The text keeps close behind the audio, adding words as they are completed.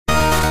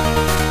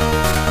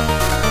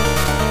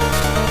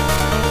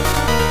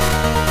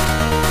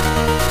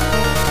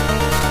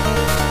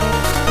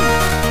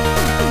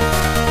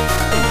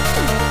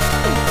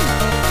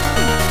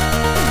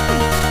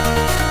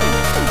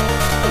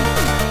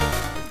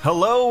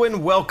Hello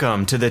and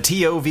welcome to the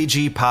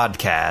TOVG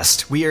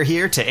Podcast. We are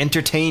here to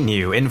entertain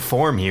you,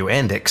 inform you,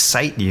 and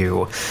excite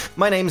you.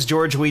 My name's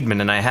George Weedman,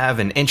 and I have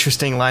an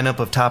interesting lineup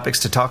of topics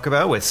to talk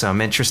about with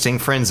some interesting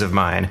friends of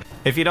mine.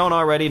 If you don't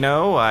already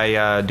know,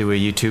 I do a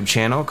YouTube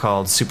channel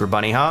called Super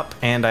Bunny Hop,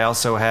 and I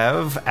also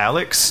have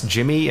Alex,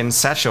 Jimmy, and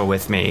Satchel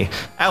with me.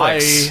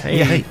 Alex,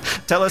 hey.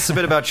 Tell us a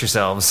bit about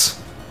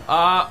yourselves.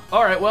 All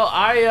right. Well,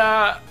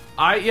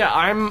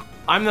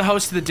 I'm the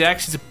host of the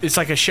Dex. It's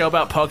like a show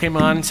about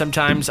Pokemon.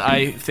 Sometimes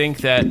I think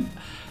that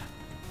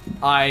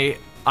I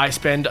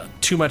spend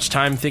too much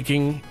time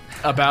thinking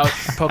about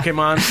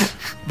Pokemon,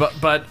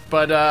 but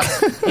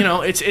you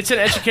know, it's an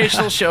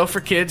educational show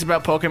for kids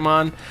about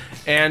Pokemon,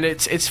 and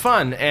it's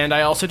fun. And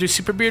I also do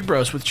Super Beard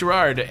Bros with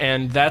Gerard,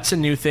 and that's a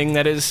new thing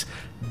that is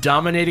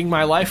dominating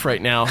my life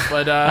right now.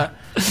 But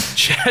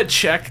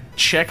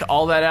check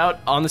all that out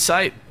on the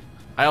site.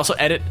 I also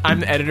edit. I'm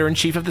the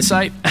editor-in-chief of the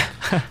site.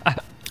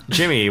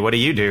 Jimmy, what do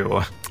you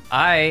do?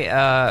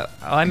 I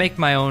make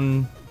my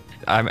own.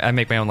 I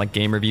make my own like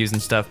game reviews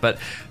and stuff. But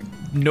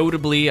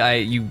notably,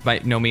 you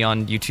might know me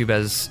on YouTube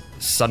as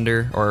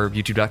Sunder or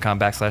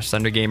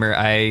youtube.com/SunderGamer.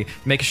 I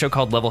make a show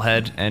called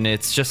Levelhead, and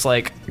it's just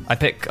like I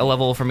pick a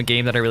level from a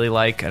game that I really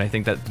like, and I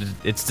think that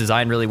it's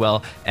designed really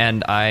well,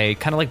 and I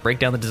kind of like break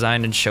down the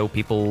design and show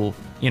people,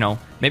 you know,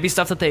 maybe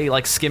stuff that they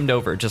like skimmed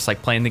over, just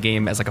like playing the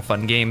game as like a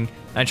fun game.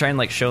 And I try and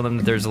like show them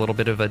that there's a little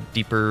bit of a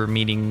deeper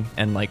meaning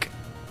and like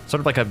sort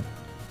of like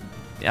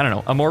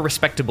a more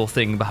respectable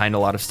thing behind a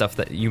lot of stuff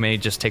that you may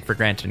just take for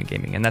granted in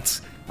gaming. And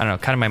that's, I don't know,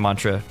 kind of my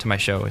mantra to my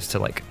show is to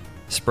like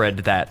spread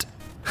that,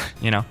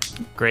 you know?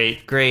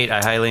 Great.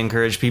 I highly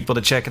encourage people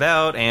to check it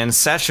out. And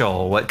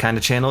Satchel, what kind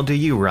of channel do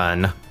you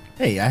run?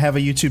 Hey, I have a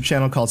YouTube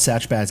channel called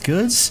Satchbag's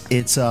Goods.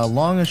 It's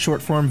long and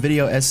short form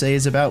video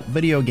essays about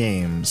video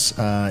games,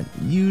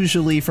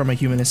 usually from a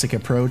humanistic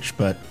approach,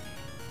 but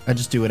I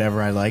just do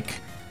whatever I like.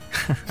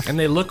 And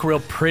they look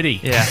real pretty.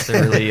 Yeah,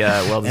 they're really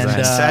well designed.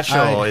 And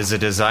Satchel is a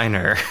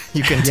designer.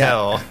 You can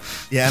tell.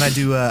 Yeah, and I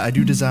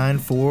do design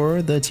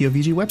for the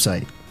TOVG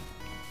website.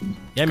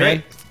 Yeah,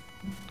 man.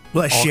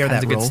 Well, I share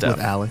that role with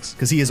Alex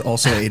because he is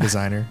also a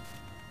designer.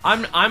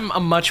 I'm a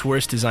much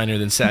worse designer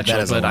than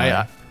Satchel, but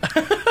I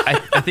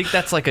think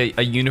that's like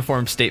a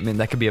uniform statement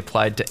that could be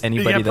applied to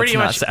anybody that's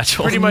not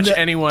Satchel. Pretty much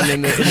anyone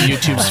in the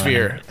YouTube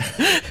sphere.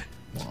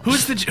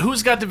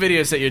 Who's got the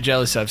videos that you're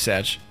jealous of,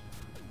 Satch?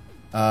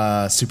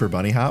 Super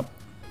Bunny Hop.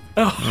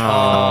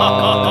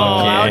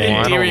 How endearing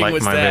I don't like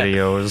was my that?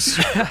 videos.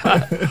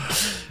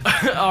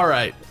 All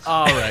right.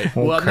 Okay.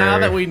 Well, now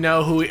that we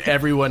know who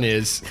everyone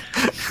is,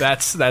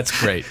 that's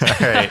great. All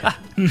right.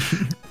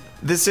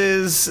 This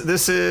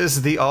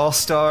is the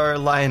all-star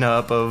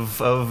lineup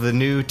of the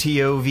new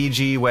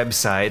TOVG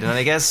website, and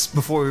I guess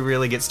before we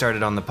really get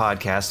started on the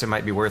podcast, it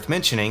might be worth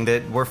mentioning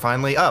that we're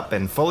finally up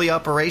and fully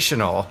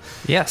operational.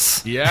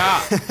 Yes.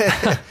 Yeah.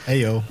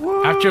 Heyo.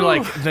 After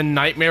like the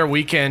nightmare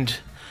weekend,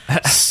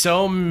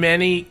 so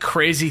many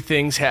crazy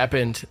things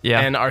happened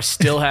and are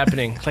still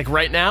happening. Like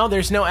right now,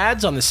 there's no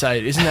ads on the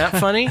site. Isn't that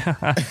funny?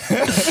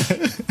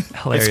 Hilarious.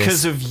 It's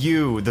because of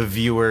you, the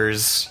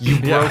viewers. You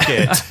broke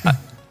it.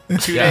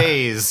 2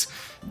 days.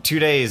 2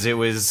 days it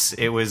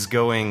was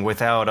going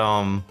without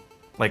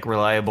like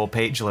reliable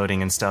page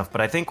loading and stuff, but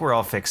I think we're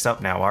all fixed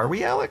up now. Are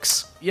we,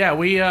 Alex? Yeah,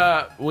 we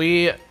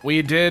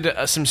did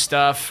some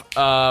stuff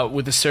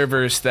with the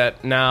servers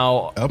that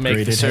now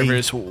make the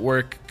servers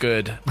work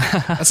good.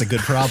 That's a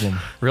good problem.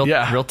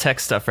 Real tech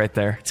stuff right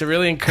there. It's a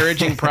really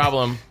encouraging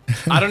problem.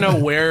 I don't know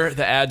where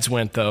the ads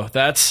went though.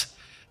 That's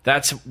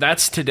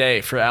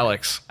today for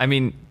Alex. I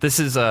mean, this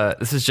is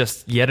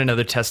just yet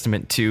another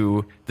testament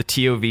to the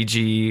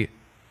TOVG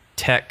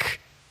tech.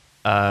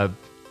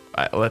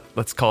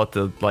 Let's call it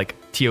the like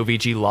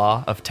TOVG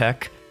law of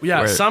tech.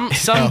 Yeah, some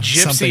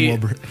gypsy,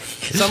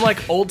 some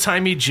like old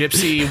timey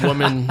gypsy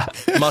woman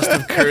must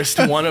have cursed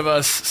one of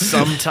us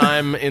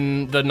sometime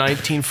in the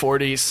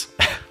 1940s.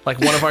 Like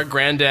one of our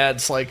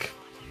granddads like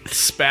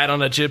spat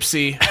on a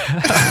gypsy.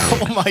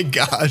 Oh my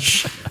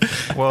gosh.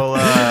 Well,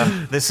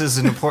 this is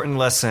an important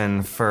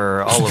lesson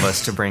for all of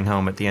us to bring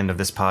home at the end of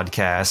this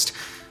podcast.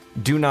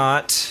 Do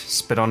not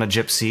spit on a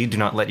gypsy. Do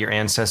not let your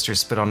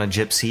ancestors spit on a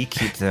gypsy.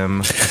 Keep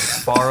them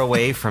far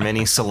away from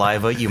any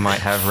saliva you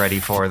might have ready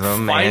for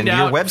them, and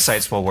your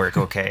websites will work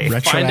okay.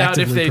 Find out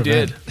if they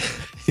did.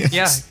 Yes.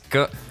 Yeah,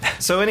 go.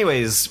 So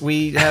anyways,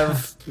 we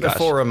have a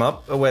forum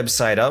up, a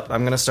website up.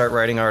 I'm going to start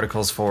writing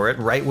articles for it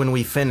right when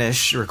we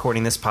finish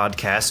recording this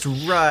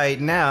podcast.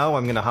 Right now,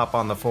 I'm going to hop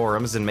on the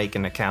forums and make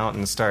an account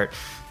and start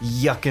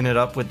yucking it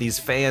up with these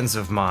fans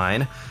of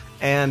mine.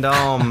 And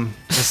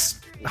just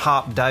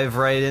dive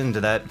right into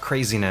that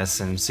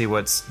craziness and see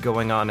what's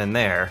going on in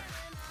there.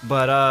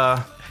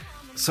 But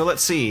so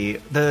let's see.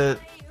 The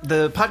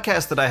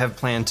podcast that I have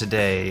planned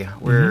today,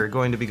 we're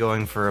going to be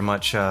going for a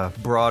much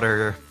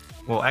broader,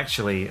 well,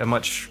 actually a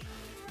much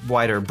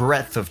wider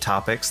breadth of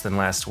topics than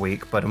last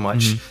week, but a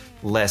much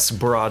less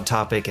broad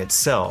topic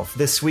itself.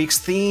 This week's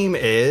theme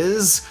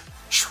is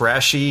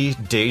Trashy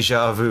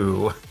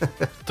Deja-Vu.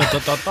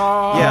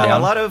 Yeah, a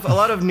lot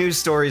of news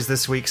stories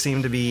this week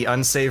seem to be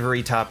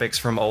unsavory topics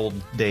from old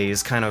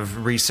days, kind of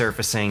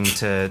resurfacing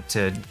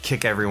to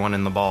kick everyone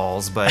in the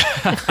balls. But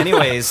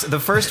anyways, the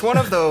first one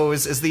of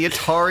those is the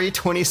Atari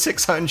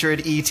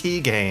 2600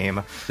 ET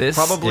game.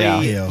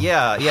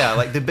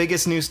 Like the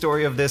biggest news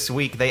story of this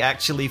week. They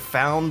actually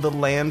found the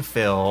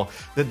landfill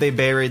that they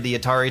buried the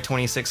Atari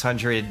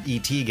 2600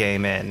 ET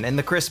game in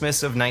the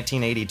Christmas of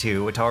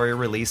 1982. Atari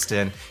released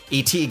an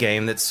ET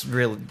game that's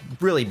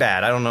really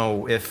bad. I don't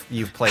know if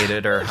you've played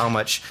it or how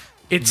much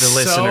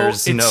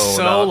listeners know. It's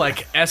so about.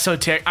 like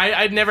esoteric.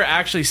 I'd never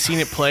actually seen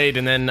it played,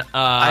 and then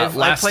I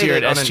last played year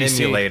it at on SGC.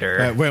 an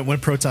emulator. When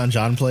Proton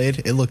John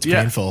played, it looked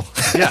painful.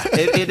 Yeah,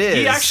 it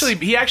is.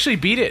 He actually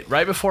beat it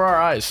right before our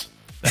eyes.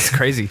 That's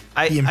crazy.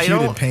 He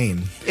imputed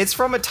pain. It's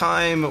from a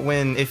time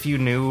when if you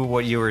knew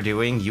what you were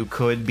doing, you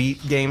could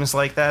beat games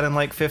like that in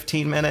like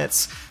 15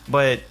 minutes.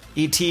 But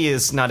E.T.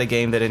 is not a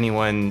game that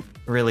anyone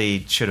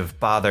really should have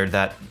bothered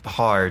that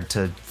hard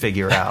to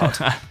figure out.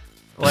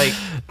 Like,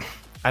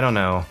 I don't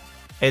know.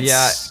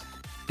 It's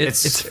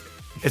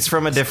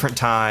from a different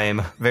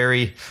time,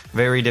 very,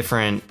 very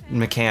different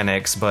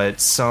mechanics, but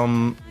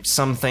some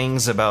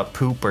things about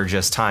poop are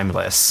just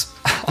timeless.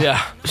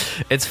 Yeah.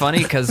 It's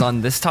funny because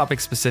on this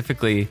topic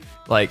specifically,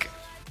 like,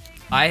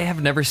 I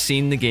have never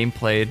seen the game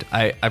played.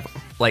 I've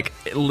like,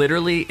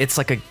 literally, it's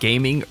like a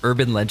gaming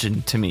urban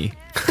legend to me.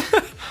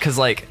 Because,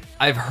 like,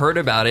 I've heard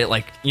about it,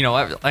 like, you know,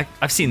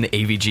 I've seen the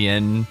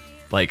AVGN,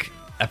 like,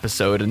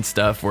 episode and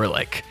stuff where,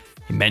 like,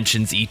 he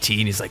mentions ET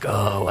and he's like,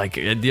 oh, like,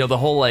 you know, the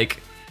whole, like,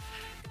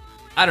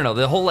 I don't know,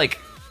 the whole, like,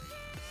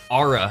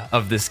 aura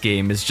of this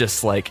game is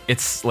just, like,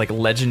 it's, like,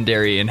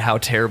 legendary in how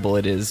terrible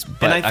it is,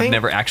 but I've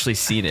never actually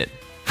seen it.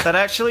 That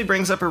actually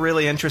brings up a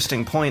really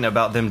interesting point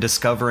about them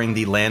discovering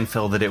the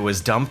landfill that it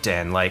was dumped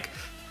in. Like,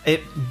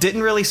 it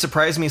didn't really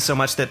surprise me so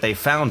much that they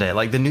found it.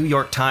 Like, the New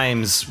York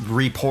Times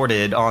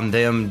reported on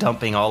them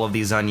dumping all of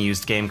these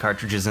unused game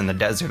cartridges in the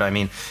desert. I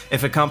mean,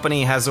 if a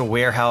company has a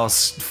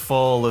warehouse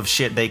full of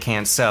shit they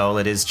can't sell,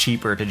 it is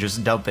cheaper to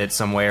just dump it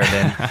somewhere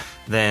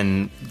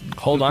than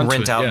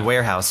rent out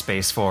warehouse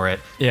space for it.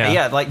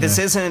 This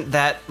isn't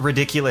that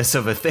ridiculous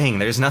of a thing.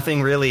 There's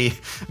nothing really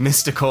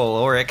mystical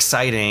or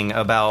exciting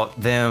about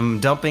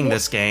them dumping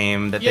this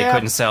game that they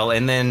couldn't sell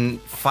and then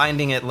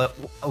finding it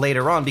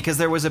later on, because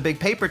there was a big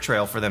paper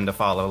trail for them to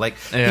follow. Like,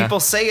 people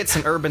say it's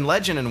an urban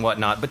legend and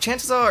whatnot, but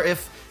chances are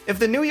if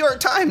the New York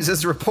Times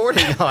is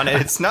reporting on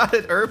it, it's not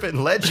an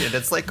urban legend.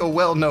 It's like a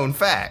well-known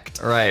fact.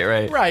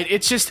 Right.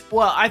 It's just,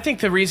 well, I think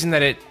the reason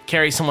that it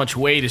carries so much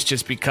weight is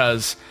just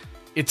because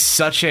it's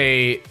such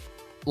a,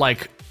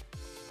 like,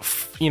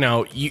 you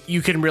know,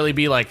 you can really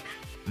be like,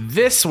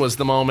 this was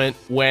the moment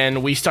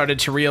when we started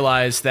to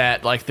realize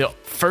that, like, the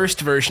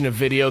first version of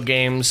video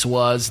games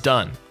was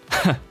done.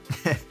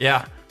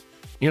 Yeah.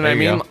 You know what I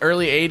mean?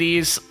 Early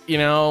 80s, you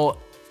know,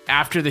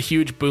 after the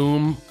huge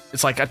boom,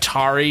 it's like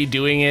Atari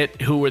doing it.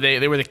 Who were they?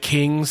 They were the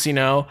kings, you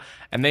know,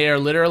 and they are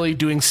literally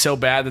doing so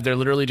bad that they're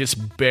literally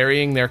just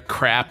burying their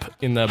crap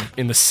in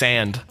the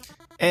sand.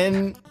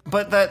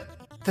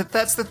 But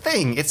that's the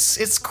thing.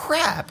 It's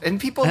crap, and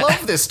people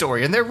love this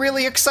story, and they're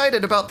really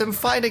excited about them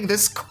finding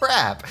this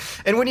crap.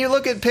 And when you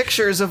look at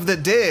pictures of the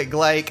dig,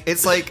 like,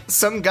 it's like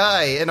some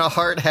guy in a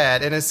hard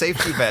hat and a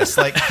safety vest,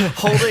 like,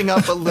 holding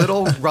up a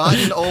little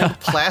rotten old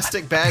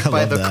plastic bag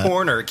by the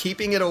corner,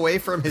 keeping it away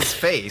from his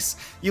face.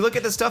 You look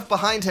at the stuff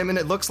behind him, and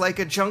it looks like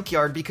a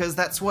junkyard, because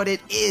that's what it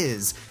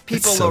is.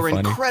 People are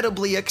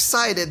incredibly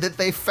excited that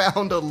they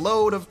found a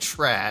load of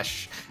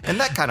trash, and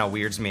that kind of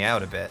weirds me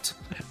out a bit.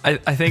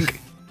 I think,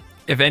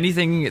 if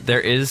anything, there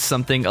is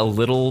something a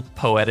little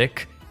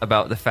poetic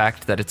about the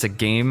fact that it's a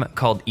game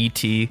called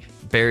E.T.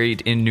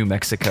 buried in New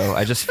Mexico.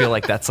 I just feel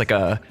like that's like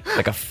a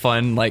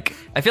fun, like,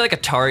 I feel like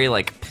Atari,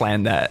 like,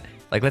 planned that.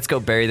 Like, let's go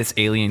bury this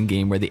alien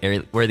game where the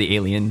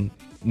alien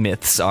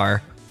myths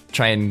are.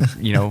 Try and,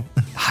 you know,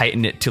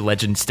 heighten it to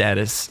legend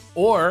status.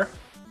 Or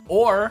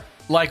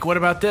like, what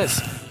about this?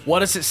 What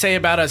does it say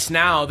about us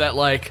now that,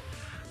 like,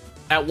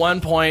 at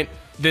one point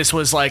this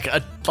was like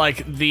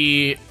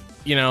the,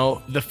 you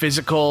know, the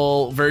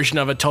physical version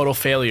of a total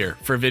failure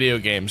for video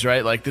games,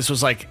 right? Like, this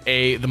was like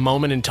the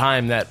moment in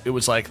time that it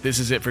was like, this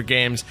is it for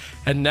games.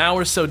 And now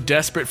we're so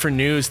desperate for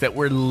news that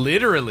we're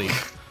literally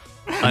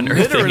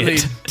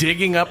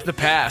digging up the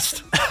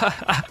past.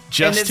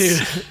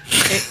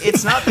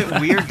 It's not that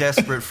we're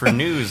desperate for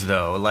news,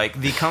 though. Like,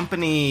 the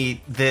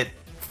company that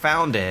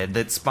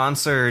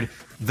sponsored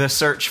the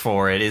search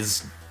for it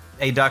is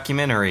a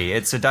documentary.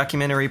 It's a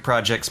documentary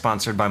project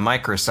sponsored by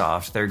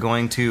Microsoft. They're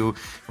going to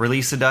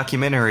release a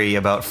documentary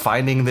about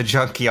finding the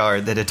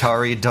junkyard that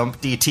Atari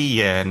dumped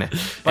E.T. in.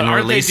 But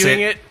aren't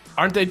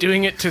they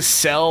doing it to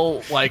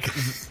sell, like,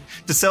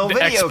 to sell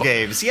video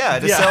games? Yeah,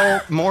 to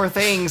sell more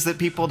things that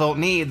people don't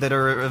need that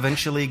are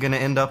eventually going to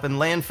end up in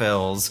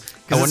landfills.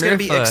 Because it's going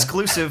to be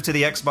exclusive to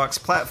the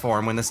Xbox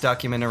platform when this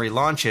documentary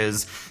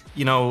launches,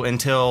 you know,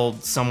 until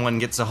someone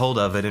gets a hold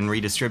of it and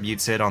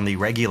redistributes it on the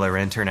regular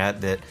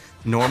internet that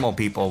normal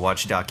people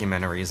watch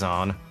documentaries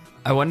on.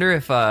 I wonder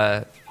if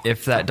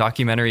if that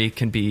documentary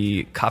can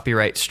be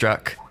copyright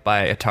struck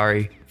by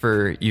Atari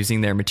for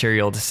using their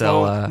material to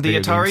sell. The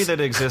Atari games.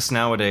 that exists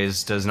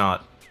nowadays is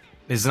not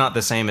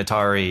the same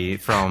Atari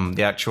from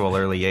the actual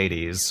early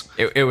 80s.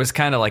 It was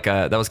kind of like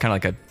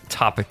a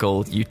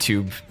topical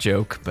YouTube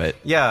joke, but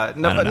yeah,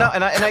 no, but no,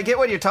 and I get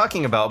what you're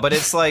talking about, but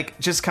it's like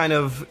just kind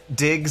of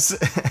digs.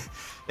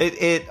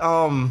 it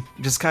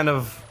just kind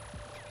of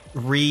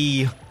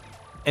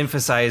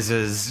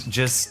emphasizes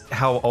just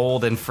how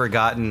old and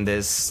forgotten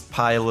this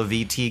pile of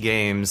ET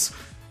games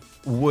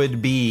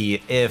would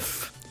be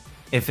if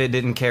it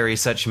didn't carry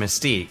such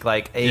mystique.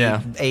 Like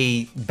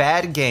a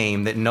bad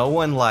game that no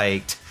one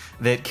liked,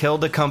 that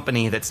killed a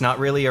company that's not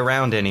really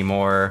around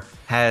anymore,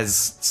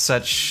 has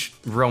such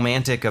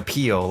romantic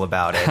appeal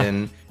about it.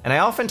 and I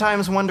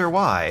oftentimes wonder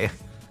why.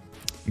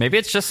 Maybe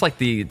it's just like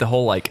the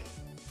whole like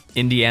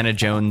Indiana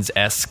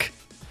Jones-esque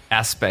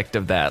aspect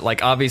of that.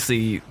 Like,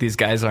 obviously these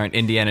guys aren't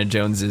Indiana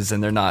Joneses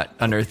and they're not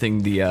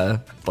unearthing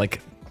the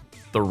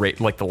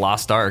the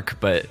Lost Ark,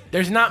 but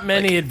there's not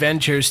many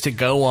adventures to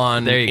go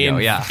on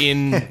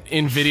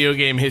in video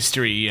game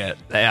history yet.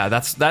 Yeah,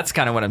 that's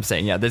kind of what I'm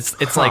saying. Yeah,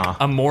 it's like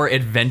a more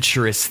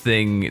adventurous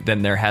thing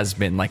than there has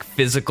been. Like,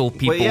 physical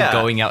people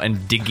going out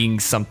and digging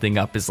something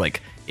up is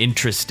like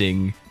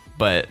interesting,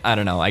 but I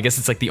don't know. I guess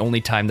it's like the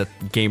only time that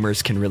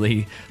gamers can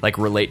really like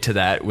relate to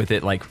that with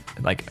it, like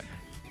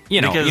you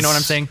know what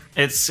I'm saying?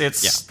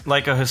 It's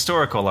like a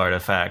historical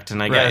artifact,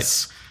 and I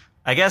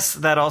guess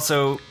that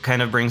also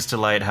kind of brings to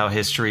light how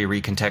history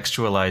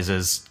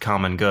recontextualizes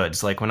common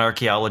goods. Like, when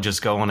archaeologists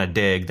go on a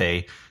dig,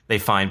 they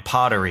find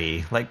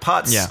pottery. Like,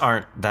 pots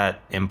aren't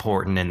that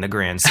important in the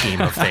grand scheme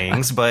of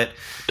things, but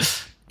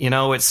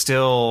it's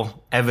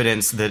still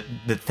evidence that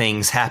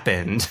things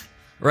happened.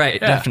 Right,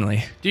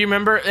 definitely. Do you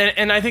remember?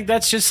 And I think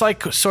that's just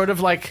like sort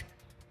of like,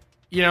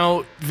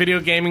 video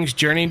gaming's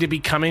journey to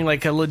becoming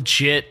like a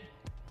legit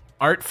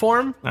art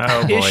form.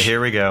 Oh boy,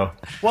 here we go.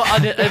 Well,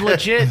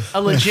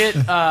 a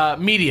legit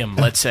medium,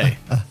 let's say,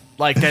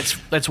 like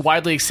that's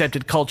widely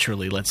accepted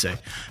culturally, let's say,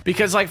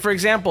 because like, for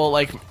example,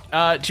 like, do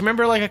you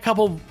remember like a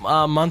couple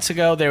months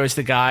ago there was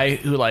the guy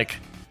who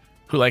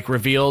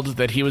revealed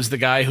that he was the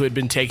guy who had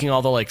been taking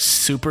all the like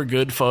super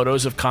good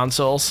photos of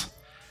consoles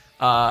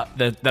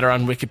that are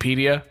on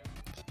Wikipedia?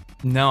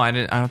 No, I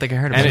don't think I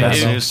heard about that.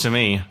 That's news to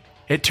me.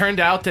 It turned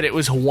out that it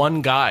was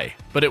one guy,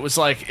 but it was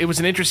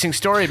an interesting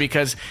story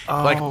because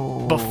like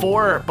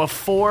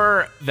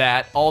before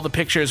that, all the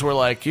pictures were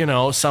like,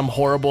 some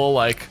horrible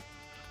like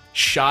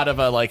shot of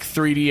a like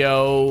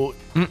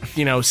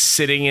 3DO,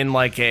 sitting in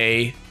like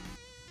a,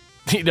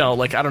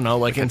 like, I don't know,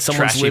 like in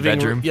someone's living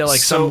room. Yeah,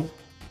 like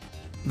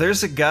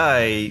there's a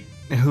guy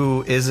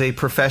who is a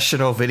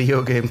professional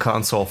video game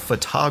console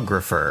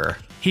photographer.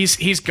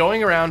 He's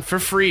going around for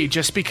free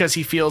just because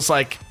he feels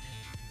like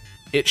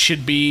it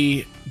should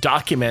be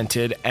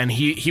documented, and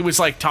he was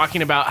like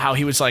talking about how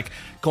he was like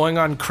going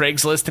on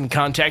Craigslist and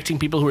contacting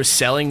people who are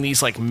selling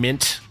these like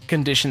mint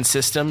condition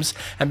systems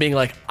and being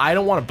like, I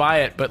don't want to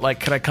buy it, but like,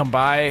 could I come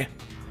by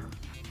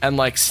and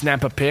like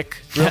snap a pic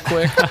real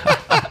quick?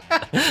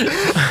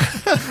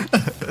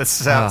 That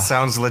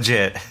sounds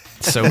legit.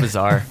 So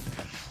bizarre.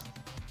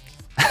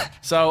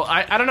 So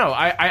I don't know.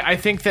 I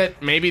think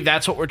that maybe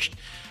that's what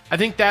I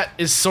think that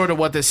is sort of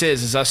what this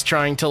is us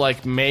trying to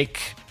like make,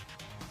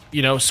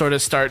 sort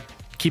of start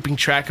keeping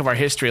track of our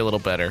history a little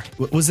better.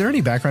 Was there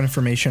any background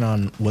information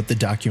on what the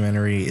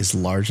documentary is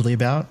largely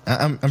about?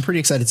 I'm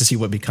pretty excited to see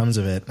what becomes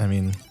of it. I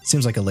mean, it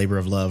seems like a labor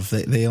of love.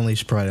 They only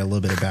provided a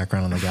little bit of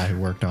background on the guy who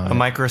worked on it. A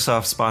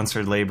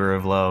Microsoft-sponsored labor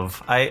of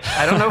love. I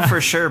don't know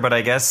for sure, but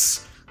I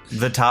guess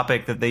the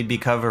topic that they'd be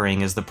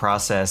covering is the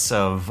process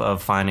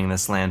of finding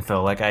this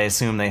landfill. Like, I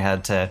assume they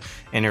had to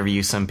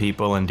interview some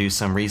people and do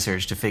some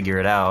research to figure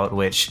it out,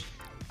 which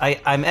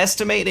I'm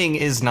estimating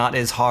is not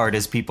as hard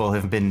as people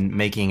have been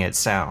making it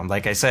sound.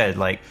 Like I said,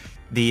 like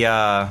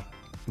the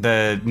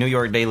New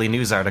York Daily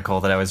News article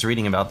that I was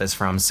reading about this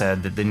from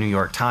said that the New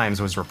York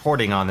Times was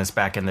reporting on this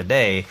back in the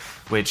day,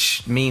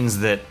 which means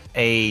that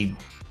a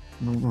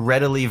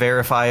readily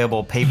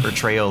verifiable paper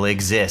trail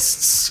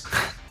exists.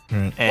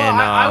 And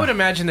I would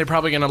imagine they're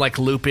probably going to like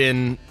loop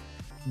in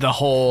the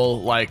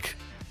whole like,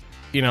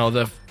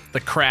 the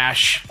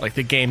crash, like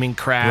the gaming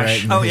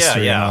crash. Right,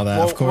 yeah. All that,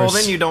 well, of course. Well,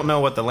 then you don't know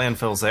what the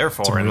landfill's there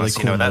for Some unless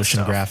really you know cool that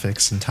motion stuff.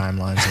 graphics and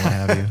timelines and what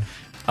have you.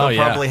 They'll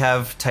probably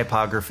have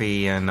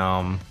typography and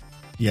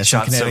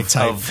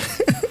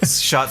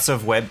shots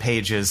of web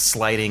pages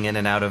sliding in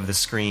and out of the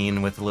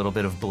screen with a little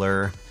bit of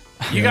blur.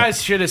 You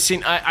guys should have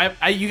seen.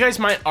 You guys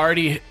might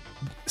already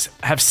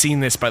have seen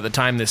this by the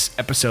time this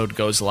episode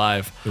goes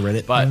live. The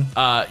Reddit, but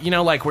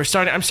like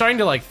I'm starting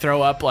to like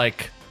throw up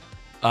like.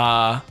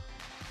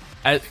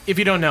 If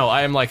you don't know,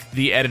 I am like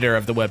the editor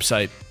of the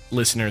website,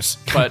 listeners.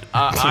 But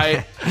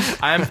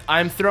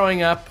I'm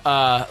throwing up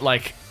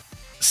like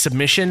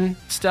submission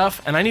stuff,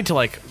 and I need to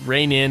like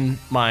rein in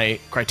my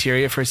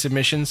criteria for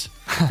submissions.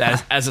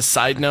 As a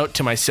side note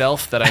to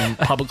myself that I'm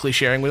publicly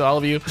sharing with all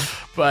of you.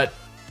 But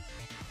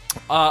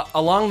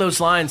along those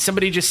lines,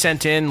 somebody just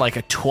sent in like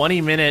a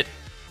 20-minute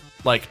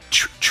like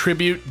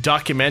tribute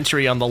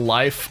documentary on the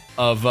life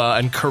of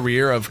and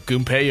career of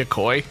Gunpei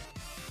Yokoi.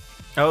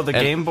 Oh, the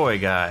Game Boy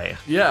guy.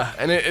 Yeah,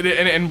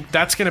 and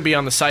that's going to be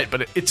on the site,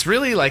 but it's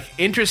really like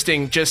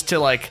interesting just to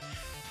like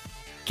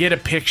get a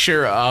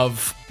picture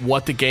of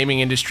what the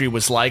gaming industry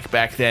was like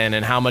back then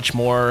and how much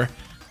more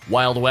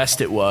Wild West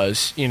it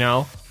was, you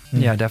know?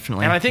 Yeah,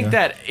 definitely. And I think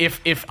that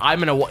if I'm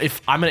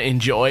gonna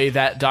enjoy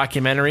that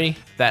documentary,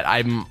 that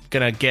I'm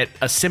gonna get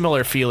a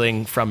similar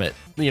feeling from it.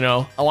 You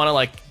know, I want to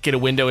like get a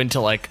window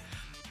into like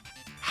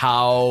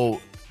how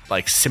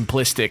like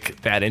simplistic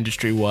that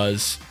industry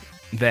was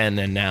then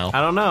and now.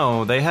 I don't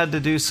know. They had to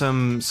do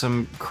some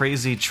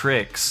crazy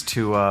tricks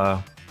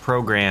to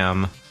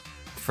program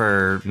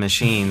for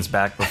machines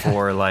back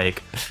before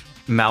like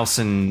mouse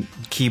and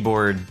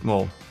keyboard.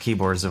 Well,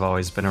 keyboards have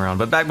always been around,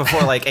 but back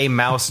before like a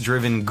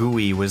mouse-driven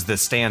GUI was the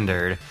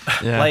standard.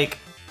 Yeah. Like,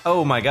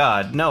 oh my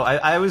god, no!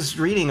 I was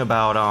reading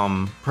about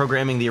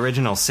programming the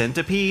original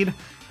Centipede.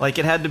 Like,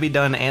 it had to be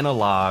done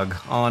analog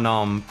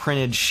on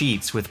printed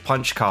sheets with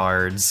punch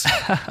cards.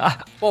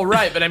 Well,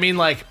 right, but I mean,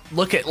 like,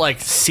 look at like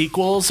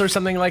sequels or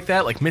something like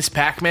that. Like Miss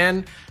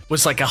Pac-Man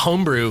was like a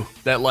homebrew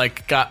that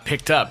like got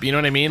picked up. You know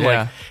what I mean? Yeah.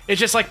 Like, it's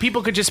just like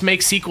people could just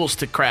make sequels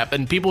to crap,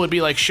 and people would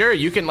be like, sure,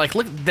 you can like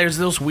look. There's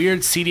those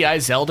weird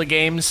CDI Zelda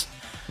games.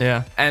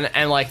 Yeah.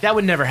 And like that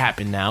would never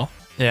happen now.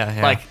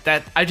 Yeah. Like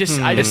that, I just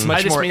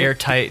Much more mean,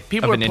 airtight.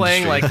 People of were an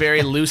playing industry. like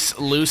very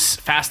loose,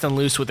 fast and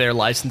loose with their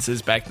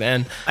licenses back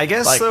then. I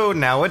guess, Like- though,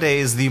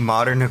 nowadays the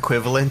modern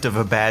equivalent of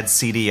a bad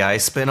CDI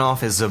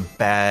spinoff is a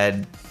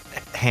bad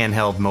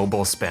handheld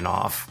mobile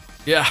spinoff.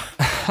 Yeah,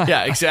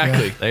 yeah,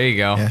 exactly. There you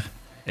go.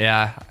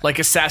 Yeah. Like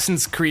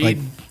Assassin's Like,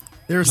 Creed.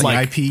 there's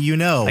Like- the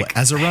IP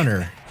as a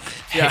runner.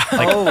 Yeah,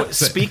 Oh,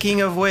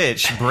 speaking of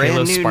which, brand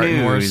Halo new Spartan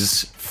news,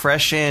 Wars.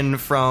 fresh in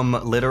from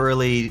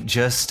literally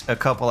just a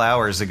couple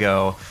hours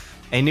ago.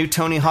 A new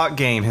Tony Hawk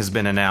game has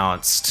been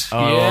announced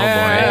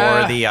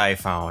Yeah. for the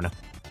iPhone.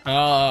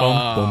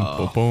 Boom,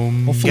 boom,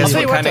 boom. Hopefully, Guess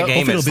what kind of game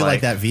hopefully it'll it's be like?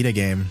 like that Vita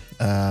game.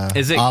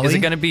 Is it Ollie?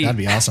 gonna be- That'd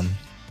be awesome.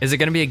 Is it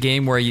going to be a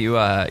game where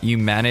you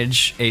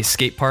manage a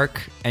skate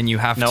park and you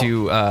have Nope.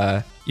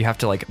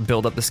 to like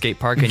build up the skate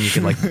park and you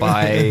can like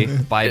buy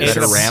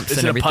better ramps is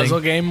and it everything? a puzzle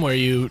game where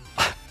you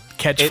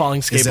catch falling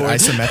Is it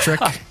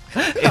skateboards?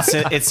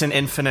 isometric? It's an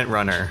infinite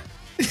runner.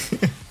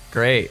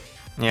 Great.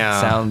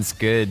 Yeah, Sounds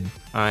good.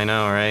 I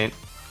know, right?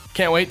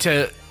 Can't wait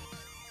to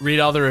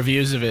read all the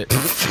reviews of it.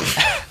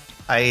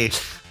 I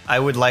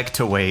would like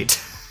to wait.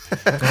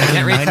 For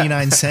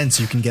 99 cents,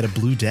 you can get a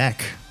blue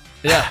deck.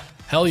 Yeah,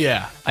 hell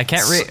yeah. I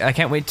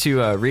can't wait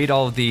to read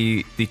all of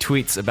the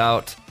tweets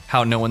about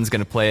how no one's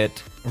going to play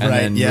it and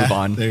then move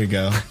on. There you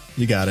go.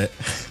 You got it.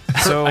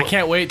 So I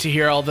can't wait to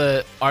hear all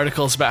the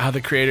articles about how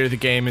the creator of the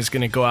game is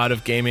going to go out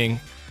of gaming.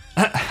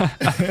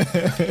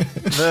 the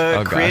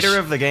Oh, creator gosh.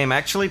 of the game,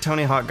 actually,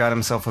 Tony Hawk got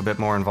himself a bit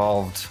more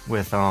involved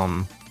with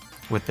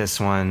this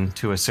one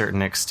to a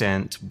certain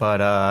extent.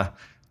 But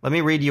let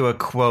me read you a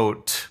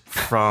quote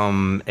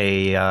from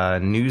a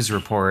news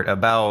report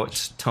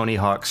about Tony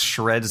Hawk's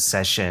Shred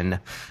Session,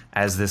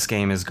 as this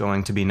game is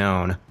going to be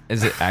known.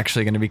 Is it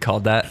actually going to be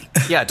called that?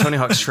 Yeah, Tony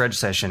Hawk's Shred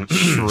Session.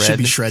 Should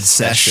be Shred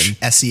Sesh.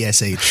 Session.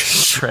 SESH.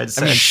 Shred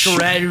Session.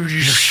 Shred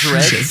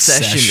Shred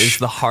session sesh. is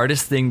the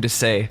hardest thing to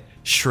say.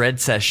 Shred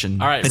session.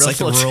 All right, It's like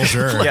the let's- rural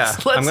juror. Yeah,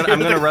 Let's I'm hear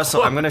gonna the wrestle.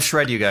 quote. I'm gonna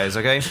shred you guys.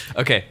 Okay.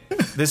 Okay.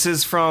 This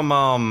is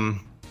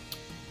from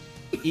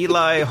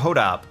Eli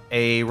Hodop,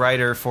 a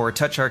writer for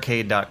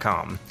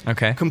TouchArcade.com.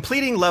 Okay.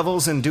 Completing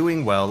levels and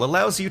doing well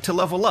allows you to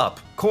level up.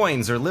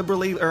 Coins are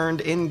liberally earned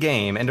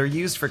in-game and are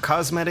used for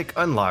cosmetic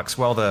unlocks,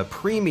 while the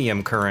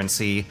premium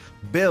currency,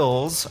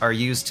 bills, are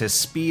used to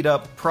speed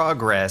up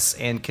progress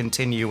and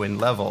continue in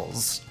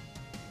levels.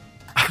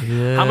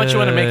 How much you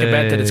want to make a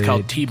bet that it's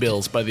called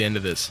T-bills by the end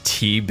of this?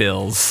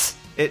 T-bills.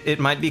 It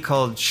might be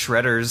called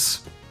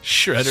Shredders.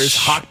 Shredders,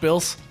 Hawk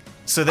bills.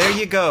 So there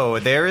you go.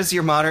 There is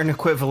your modern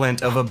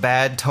equivalent of a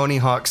bad Tony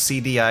Hawk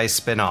CDI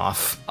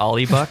spinoff.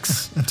 Ollie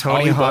bucks. Tony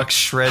Ollie Hawk Bucks.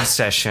 Shred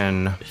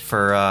Session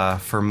for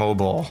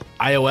mobile.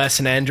 iOS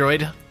and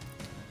Android.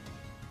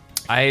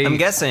 I'm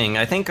guessing.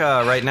 I think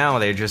right now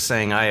they're just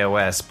saying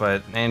iOS,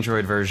 but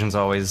Android versions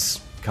always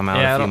come out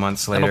a few it'll-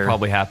 months later. It'll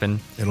probably happen.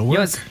 It'll You know,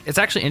 work. it's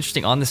actually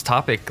interesting on this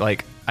topic.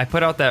 Like, I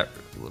put out that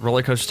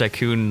Roller Coaster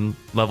Tycoon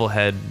level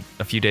head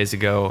a few days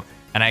ago,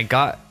 and I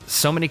got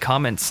so many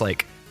comments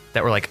like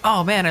that were like,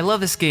 "Oh man, I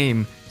love this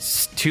game.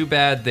 It's too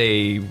bad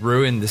they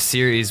ruined the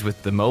series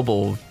with the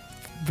mobile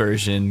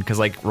version because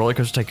like Roller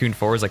Coaster Tycoon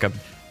 4 is like a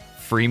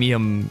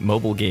freemium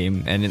mobile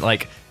game, and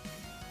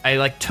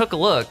I took a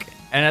look,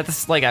 and at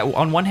this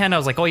on one hand I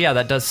was like, oh yeah,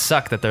 that does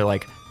suck that they're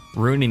like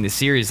ruining the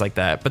series like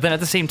that, but then at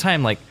the same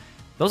time like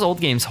those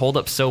old games hold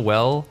up so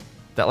well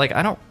that like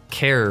I don't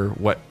care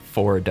what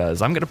 4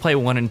 does. I'm gonna play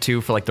 1 and 2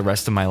 for like the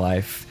rest of my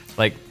life.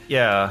 Like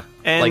Yeah,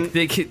 and like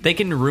they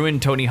can ruin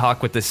Tony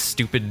Hawk with this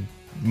stupid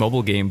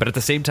mobile game, but at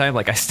the same time,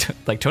 like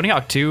like Tony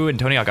Hawk 2 and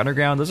Tony Hawk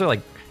Underground, those are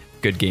like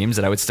good games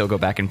that I would still go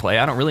back and play.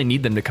 I don't really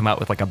need them to come out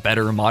with like a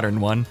better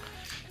modern one.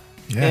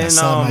 Yeah, I And,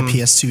 still have my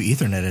PS2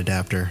 Ethernet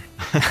adapter.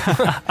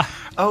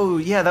 Oh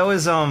yeah, that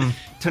was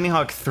Tony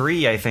Hawk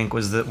 3. I think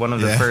was one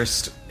of the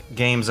first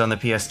games on the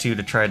PS2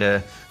 to try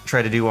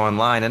to do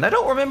online, and I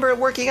don't remember it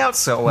working out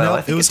so well. No,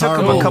 I think it was took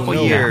horrible. them a couple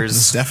years.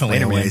 It's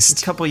definitely a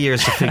waste. A couple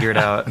years to figure it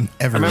out.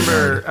 I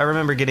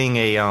remember getting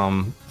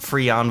a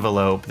free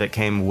envelope that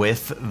came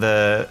with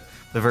the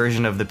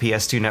version of the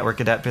PS2 network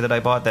adapter that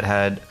I bought that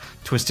had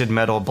Twisted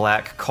Metal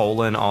Black :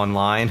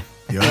 online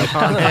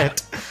on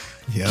it.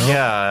 Yep.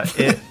 Yeah,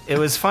 it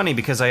was funny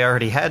because I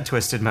already had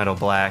Twisted Metal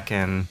Black,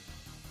 and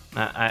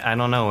I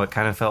don't know, it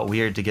kind of felt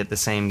weird to get the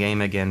same game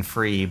again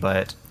free,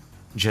 but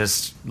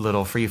just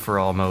little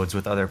free-for-all modes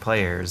with other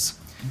players.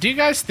 Do you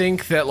guys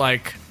think that,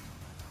 like,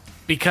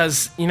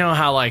 because you know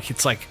how, like,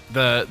 it's like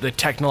the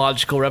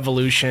technological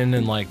revolution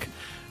and, like,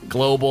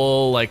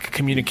 global, like,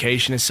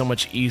 communication is so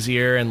much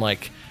easier, and,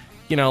 like,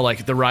 you know,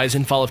 like, the rise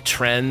and fall of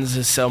trends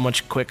is so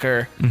much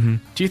quicker. Mm-hmm.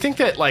 Do you think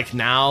that, like,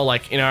 now,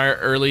 like, in our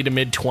early to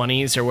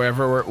mid-20s or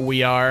wherever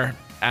we are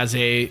as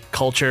a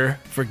culture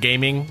for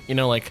gaming, you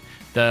know, like,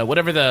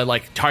 whatever the,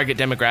 like, target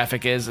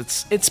demographic is,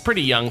 it's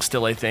pretty young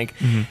still, I think.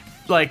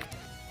 Mm-hmm. Like,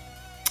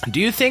 do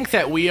you think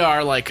that we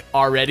are, like,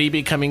 already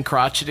becoming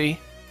crotchety?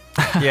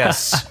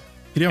 Yes.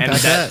 You don't got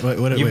that?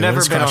 You've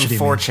never been on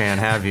 4chan,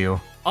 have you?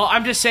 Oh,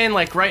 I'm just saying,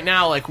 like, right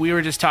now, like, we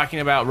were just talking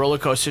about Roller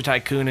Coaster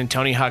Tycoon and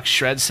Tony Hawk's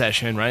Shred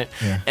Session, right?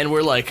 Yeah. And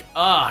we're like,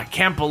 I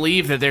can't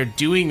believe that they're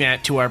doing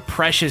that to our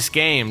precious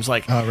games.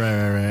 Like, oh,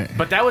 right.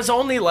 But that was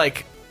only,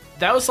 like,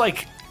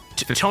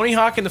 Tony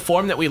Hawk in the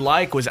form that we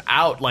like was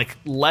out, like,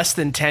 less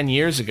than 10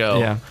 years ago.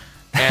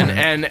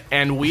 Yeah.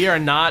 And we are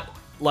not,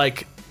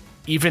 like,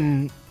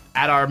 even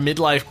at our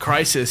midlife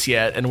crisis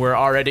yet, and we're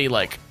already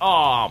like,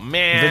 oh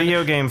man,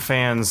 video game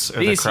fans are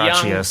the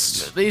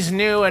crotchiest. These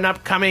new and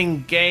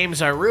upcoming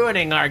games are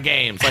ruining our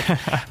games.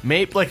 Like,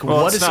 maybe, like,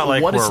 well, what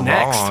is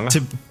next? Wrong.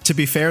 To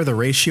be fair, the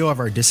ratio of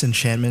our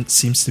disenchantment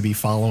seems to be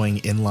following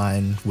in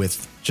line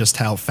with just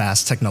how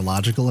fast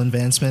technological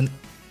advancement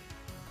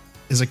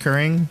is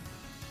occurring.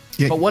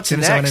 Yeah, but what's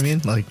next? What I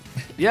mean? Like,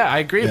 yeah, I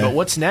agree. Yeah. But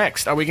what's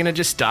next? Are we gonna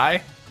just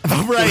die?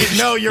 Right?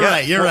 No, you're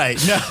right. You're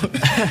right. No,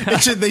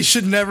 they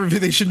should never be.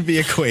 They shouldn't be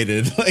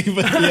equated. Like,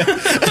 but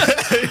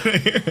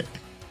yeah.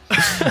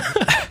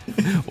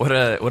 What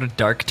a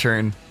dark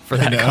turn for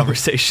that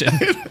conversation.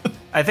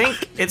 I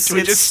think it's.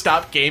 We just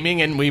stop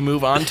gaming and we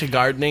move on to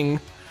gardening.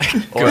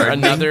 Or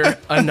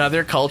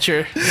another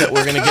culture that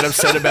we're gonna get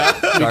upset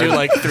about. We do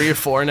like 3 or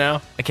 4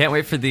 now. I can't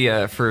wait for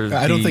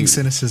I don't think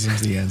cynicism's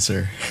the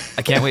answer.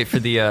 I can't wait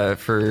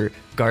for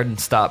Garden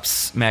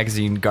Stop's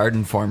magazine,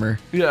 Garden Farmer.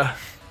 Yeah,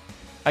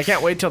 I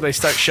can't wait till they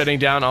start shutting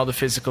down all the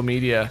physical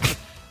media.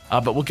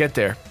 But we'll get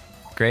there.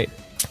 Great.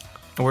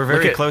 We're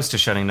very close to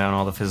shutting down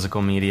all the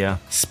physical media.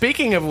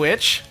 Speaking of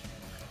which,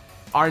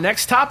 our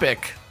next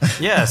topic.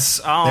 Yes.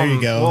 There you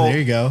go. Well, there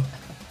you go.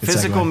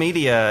 Physical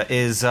media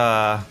is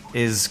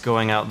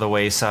going out the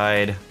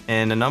wayside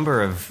in a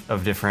number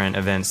of different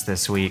events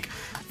this week.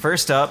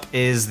 First up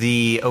is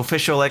the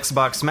official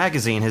Xbox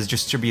magazine has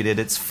distributed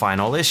its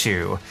final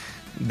issue.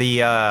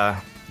 The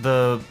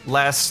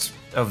last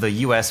of the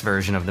US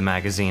version of the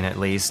magazine, at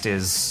least,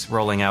 is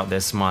rolling out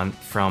this month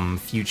from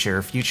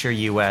Future. Future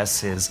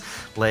US is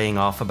laying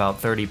off about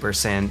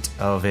 30%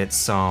 of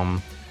its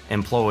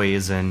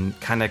employees and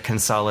kind of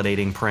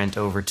consolidating print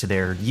over to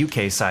their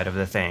UK side of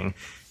the thing.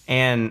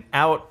 And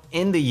out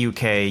in the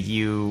UK,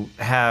 you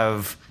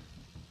have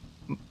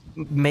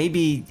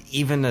maybe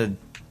even a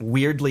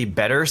weirdly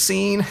better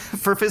scene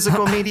for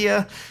physical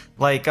media.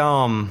 Like,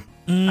 I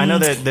know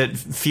that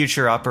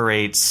Future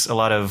operates a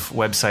lot of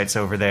websites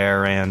over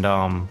there,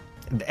 and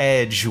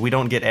Edge. We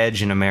don't get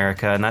Edge in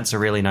America, and that's a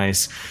really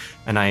nice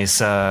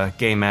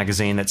game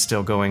magazine that's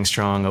still going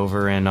strong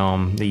over in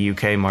the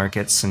UK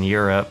markets and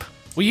Europe.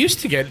 We used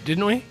to get it,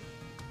 didn't we?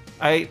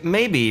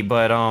 Maybe,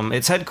 but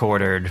it's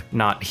headquartered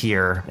not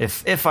here,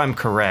 if I'm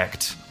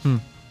correct.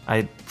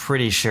 I'm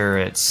pretty sure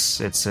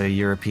it's a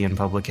European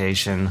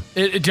publication.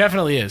 It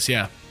definitely is,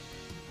 yeah.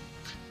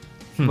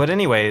 But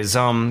anyways,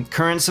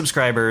 current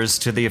subscribers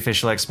to the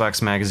official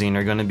Xbox magazine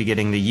are going to be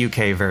getting the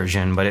UK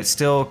version, but it's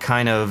still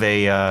kind of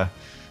a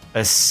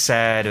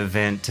sad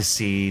event to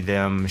see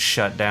them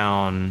shut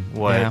down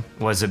what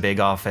was a big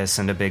office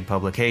and a big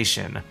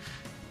publication.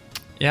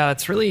 Yeah,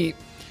 it's really,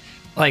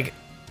 like,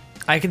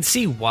 I can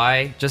see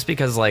why, just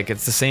because, like,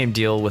 it's the same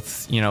deal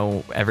with, you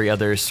know, every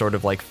other sort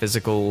of, like,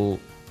 physical,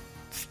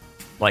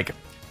 like,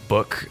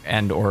 book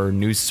and or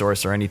news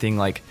source or anything.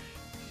 Like,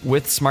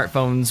 with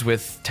smartphones,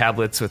 with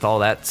tablets, with all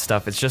that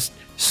stuff, it's just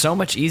so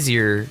much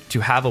easier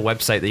to have a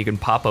website that you can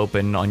pop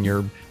open on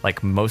your,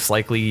 like, most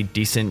likely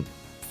decent,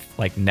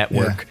 like,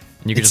 network. Yeah.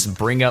 And you can just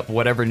bring up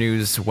whatever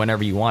news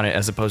whenever you want it,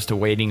 as opposed to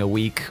waiting a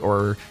week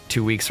or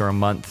 2 weeks or a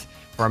month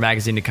for a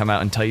magazine to come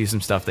out and tell you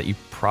some stuff that you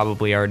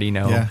probably already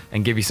know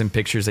and give you some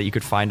pictures that you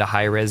could find a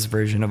high-res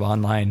version of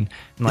online.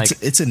 And, like,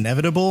 it's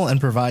inevitable and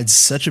provides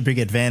such a big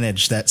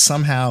advantage that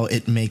somehow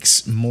it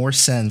makes more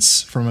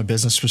sense from a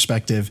business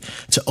perspective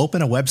to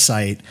open a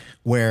website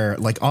where,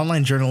 like,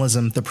 online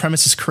journalism, the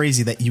premise is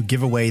crazy that you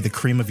give away the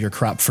cream of your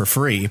crop for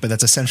free, but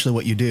that's essentially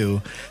what you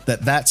do.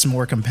 That's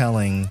more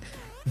compelling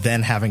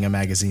than having a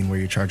magazine where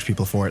you charge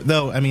people for it.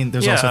 Though, I mean,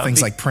 there's also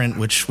things like print,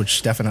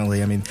 which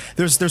definitely, I mean,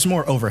 there's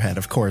more overhead,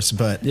 of course,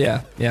 but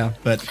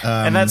but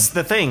and that's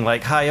the thing.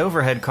 Like, high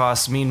overhead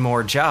costs mean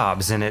more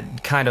jobs, and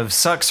it kind of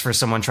sucks for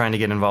someone trying to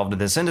get involved in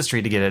this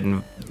industry to get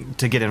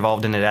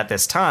involved in it at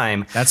this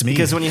time. That's me.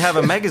 Because when you have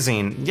a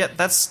magazine,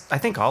 that's I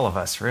think all of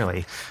us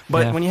really.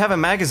 But when you have a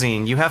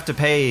magazine, you have to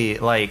pay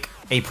like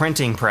a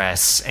printing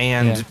press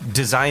and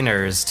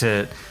designers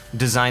to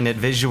design it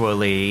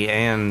visually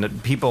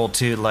and people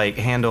to like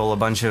handle a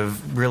bunch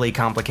of really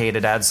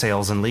complicated ad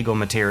sales and legal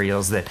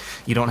materials that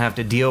you don't have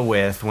to deal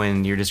with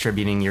when you're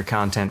distributing your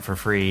content for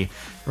free.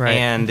 Right.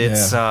 And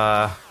it's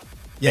that's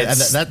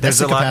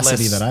the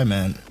capacity that I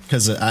meant,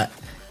 because I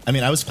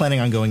mean, I was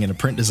planning on going into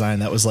print design.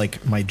 That was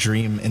like my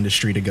dream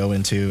industry to go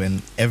into,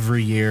 and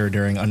every year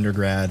during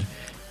undergrad,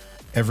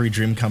 every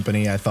dream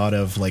company I thought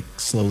of like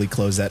slowly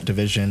closed that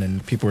division,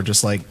 and people were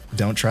just like,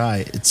 don't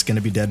try. It's going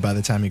to be dead by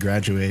the time you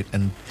graduate.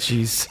 And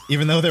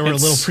even though they were a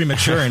little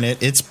premature in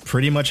it, it's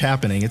pretty much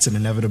happening. It's an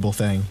inevitable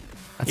thing.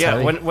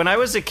 When I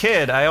was a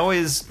kid, I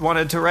always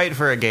wanted to write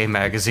for a game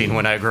magazine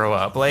when I grow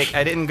up. Like,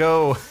 I didn't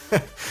go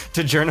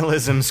to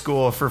journalism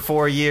school for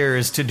 4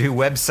 years to do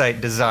website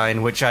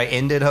design, which I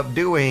ended up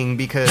doing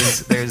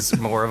because there's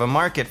more of a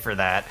market for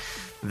that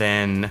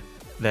than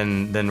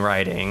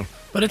writing.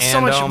 But it's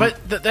so much.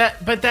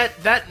 But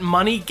that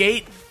money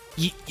gate,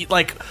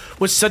 like,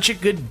 was such a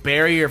good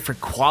barrier for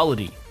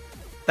quality.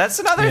 That's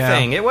another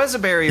thing. It was a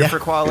barrier for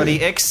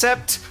quality,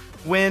 except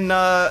when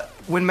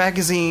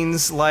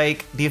magazines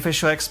like the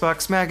official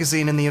Xbox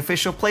magazine and the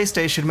official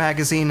PlayStation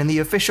magazine and the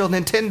official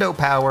Nintendo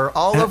Power,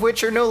 all of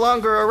which are no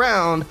longer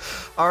around,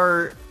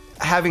 are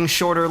having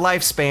shorter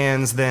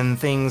lifespans than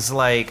things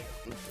like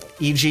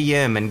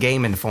EGM and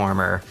Game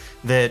Informer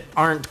that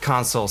aren't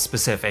console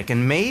specific,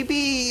 and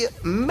maybe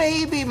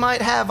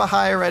might have a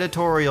higher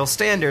editorial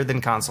standard than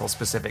console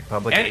specific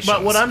publications.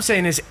 But what I'm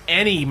saying is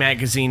any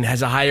magazine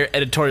has a higher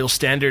editorial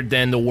standard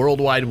than the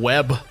World Wide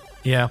Web.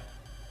 Yeah.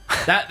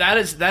 That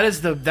is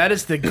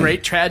the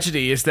great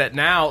tragedy, is that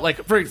now,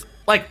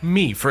 like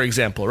me, for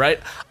example, right?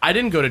 I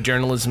didn't go to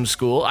journalism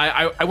school.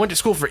 I went to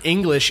school for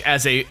English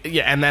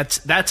and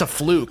that's a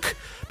fluke,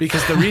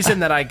 because the reason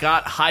that I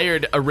got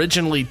hired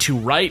originally to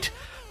write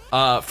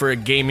for a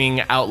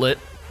gaming outlet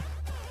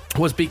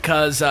was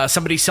because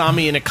somebody saw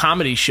me in a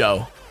comedy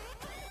show.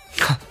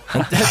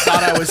 I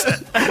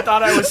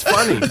thought I was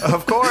funny.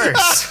 Of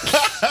course.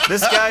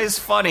 This guy's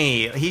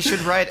funny. He should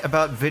write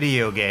about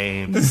video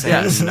games.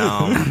 Yes.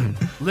 No.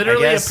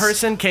 Literally, a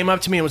person came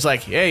up to me and was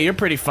like, "Hey, you're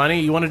pretty funny.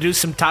 You want to do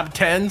some top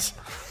 10s?"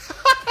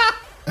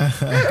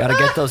 Gotta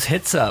get those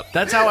hits up.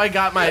 That's how I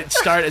got my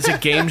start as a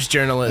games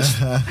journalist.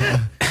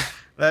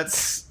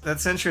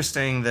 That's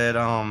interesting that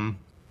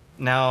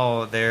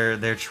now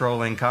they're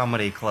trolling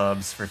comedy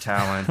clubs for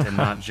talent and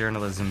not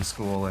journalism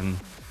school. And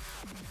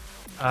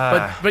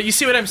but you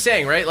see what I'm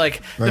saying, right?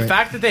 Like, the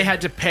fact that they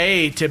had to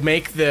pay to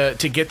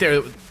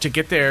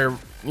get their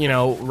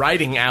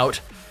writing out,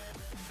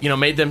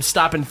 made them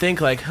stop and think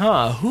like,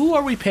 who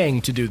are we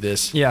paying to do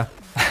this? Yeah.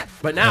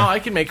 But now I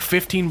can make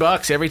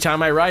 $15 every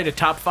time I write a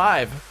top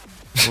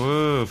 5.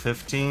 Woo,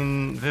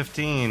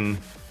 15.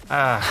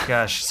 Ah,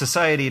 gosh,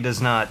 society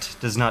does not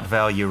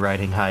value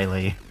writing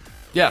highly.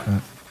 Yeah.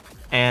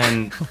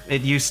 And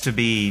it used to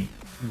be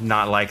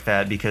not like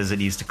that, because it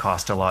used to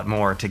cost a lot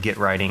more to get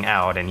writing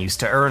out and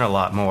used to earn a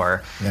lot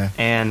more. Yeah.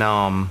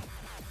 And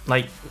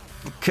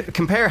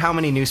compare how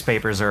many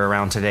newspapers are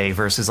around today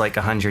versus like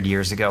 100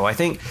 years ago. I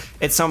think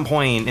at some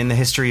point in the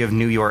history of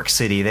New York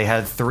City, they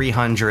had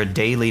 300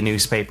 daily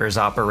newspapers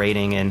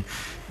operating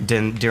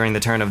during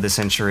the turn of the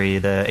century,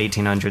 the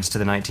 1800s to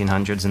the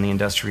 1900s, and the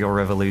Industrial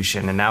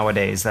Revolution. And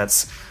nowadays,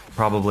 that's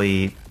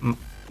probably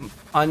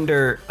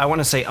under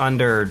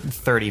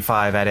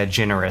 35 at a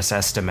generous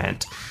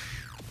estimate.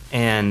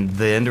 And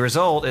the end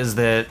result is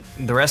that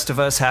the rest of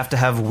us have to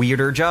have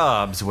weirder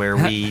jobs where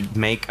we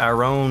make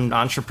our own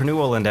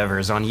entrepreneurial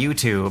endeavors on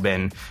YouTube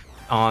and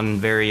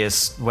on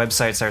various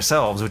websites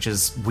ourselves, which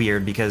is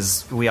weird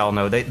because we all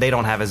know they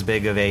don't have as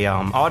big of a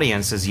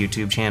audience as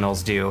YouTube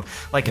channels do.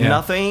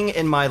 Nothing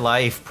in my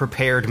life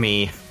prepared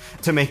me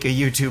to make a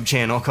YouTube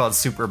channel called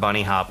Super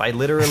Bunny Hop. I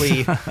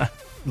literally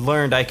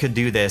learned I could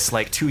do this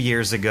like 2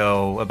 years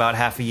ago, about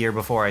half a year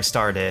before I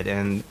started,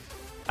 and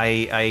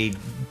I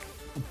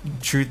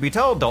truth be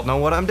told, don't know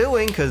what I'm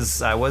doing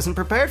because I wasn't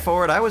prepared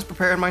for it. I was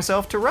preparing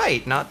myself to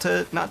write, not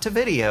to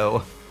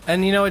video.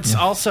 And it's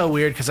also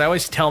weird because I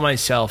always tell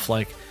myself,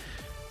 like,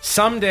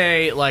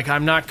 someday, like,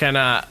 I'm not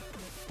gonna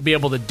be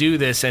able to do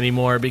this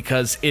anymore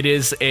because it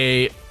is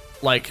a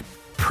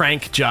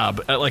prank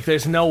job. Like,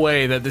 there's no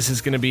way that this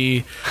is gonna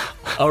be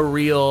a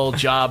real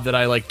job that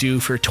I do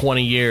for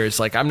 20 years.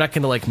 Like, I'm not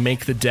gonna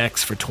make the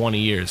decks for 20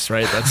 years,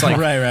 right? That's like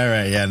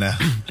right. Yeah, no.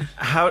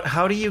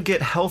 How do you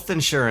get health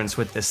insurance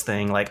with this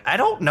thing? Like, I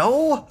don't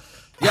know.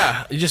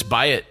 Yeah, you just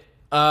buy it.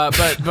 But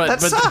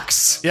that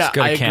sucks. Yeah,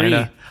 go to I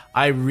Canada. agree.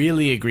 I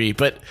really agree.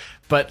 But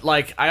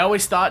I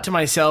always thought to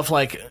myself,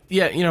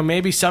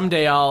 maybe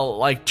someday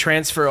I'll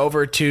transfer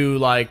over to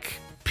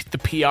the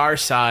PR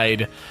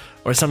side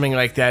or something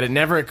like that, it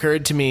never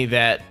occurred to me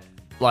that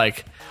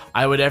like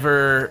I would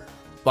ever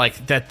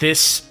like that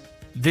this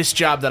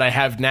job that I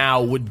have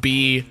now would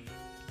be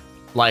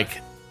like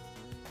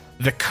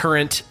the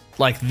current,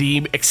 like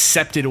the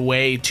accepted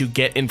way to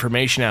get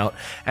information out.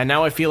 And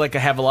now I feel like I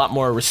have a lot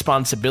more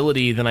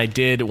responsibility than I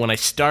did when I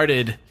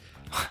started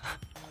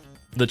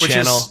the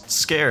channel. Which is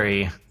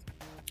scary.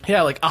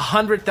 Yeah, like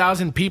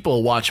 100,000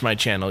 people watch my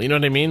channel. You know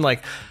what I mean?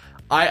 Like,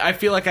 I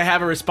feel like I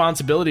have a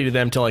responsibility to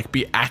them to like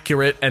be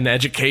accurate and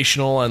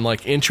educational and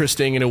like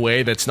interesting in a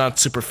way that's not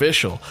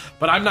superficial.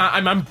 But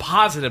I'm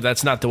positive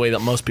that's not the way that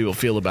most people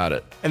feel about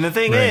it. And the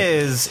thing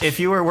is, if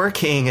you were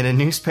working in a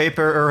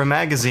newspaper or a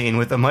magazine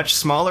with a much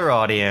smaller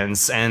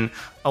audience and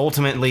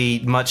ultimately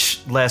much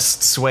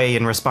less sway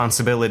and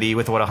responsibility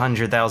with what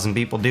 100,000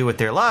 people do with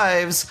their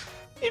lives,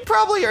 you'd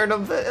probably earn a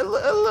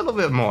little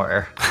bit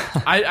more.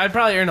 I'd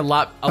probably earn a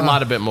lot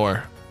a bit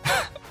more.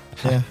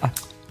 Yeah.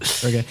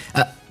 Okay.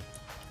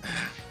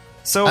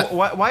 So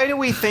why do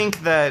we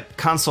think that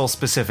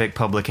console-specific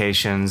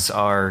publications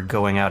are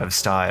going out of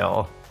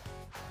style?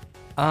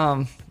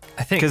 I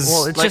think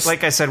Because,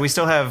 like I said, we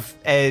still have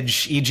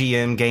Edge,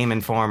 EGM, Game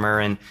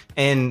Informer,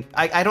 and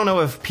I don't know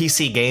if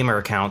PC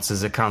Gamer counts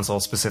as a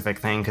console-specific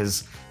thing,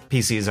 because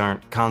PCs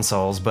aren't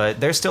consoles,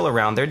 but they're still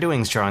around. They're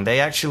doing strong. They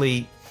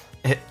actually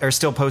are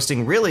still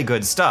posting really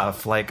good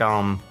stuff, like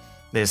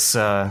this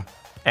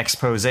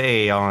expose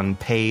on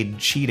paid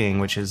cheating,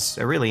 which is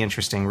a really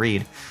interesting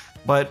read.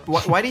 But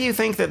why do you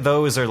think that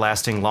those are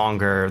lasting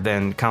longer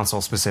than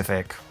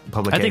console-specific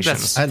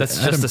publications? I think that's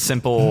just a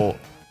simple,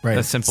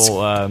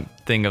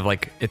 thing of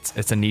like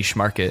it's a niche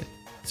market.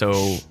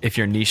 So if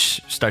your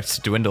niche starts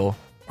to dwindle,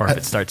 or if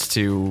it starts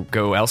to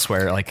go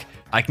elsewhere, like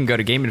I can go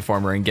to Game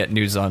Informer and get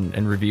news on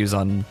and reviews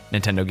on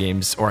Nintendo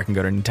games, or I can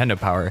go to Nintendo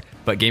Power.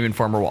 But Game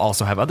Informer will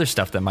also have other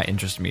stuff that might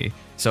interest me.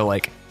 So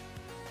like,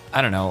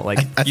 I don't know, like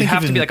I you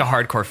have to be like a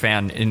hardcore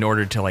fan in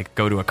order to like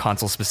go to a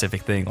console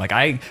specific thing. Like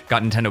I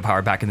got Nintendo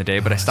Power back in the day,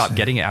 but I stopped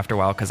getting it after a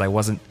while because I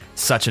wasn't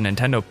such a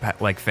Nintendo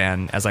like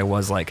fan as I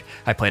was. Like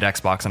I played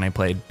Xbox and I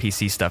played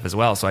PC stuff as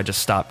well, so I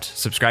just stopped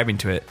subscribing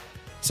to it.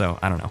 So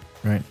I don't know.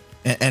 Right,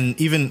 and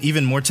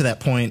even more to that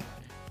point,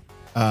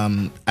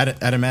 I'd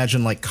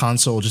imagine like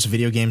console, just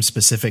video game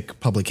specific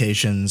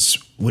publications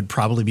would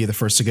probably be the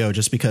first to go,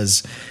 just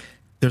because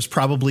there's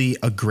probably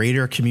a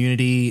greater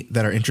community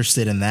that are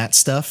interested in that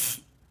stuff,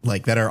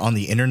 like that are on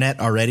the internet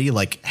already,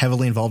 like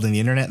heavily involved in the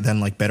internet, than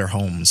like Better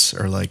Homes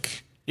or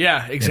like.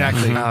 Yeah,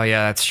 exactly. You know? Oh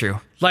yeah, that's true.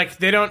 Like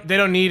they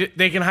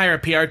can hire a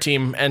PR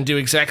team and do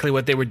exactly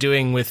what they were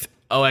doing with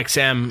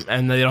OXM,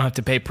 and they don't have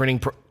to pay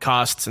printing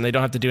costs, and they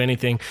don't have to do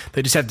anything.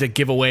 They just have to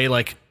give away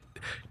like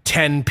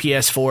 10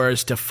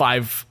 PS4s to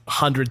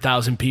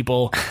 500,000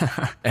 people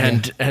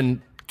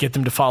and get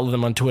them to follow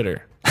them on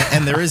Twitter.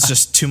 And there is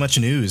just too much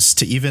news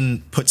to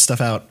even put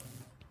stuff out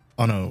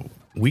on a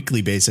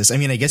weekly basis. I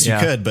mean, I guess you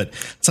could, but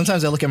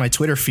sometimes I look at my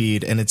Twitter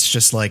feed and it's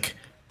just like,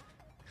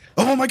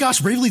 oh my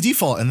gosh, Bravely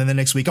Default, and then the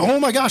next week, oh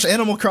my gosh,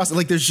 Animal Crossing.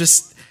 Like there's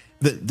just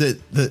the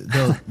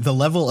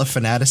level of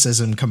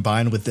fanaticism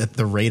combined with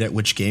the rate at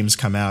which games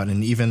come out,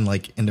 and even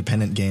like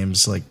independent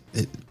games, like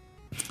it.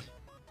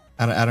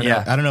 I don't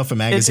know. I don't know if a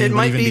magazine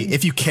would even be,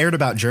 if you cared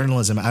about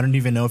journalism, I don't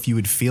even know if you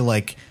would feel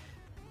like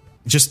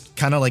just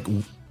kind of like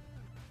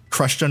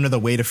crushed under the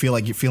weight of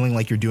feeling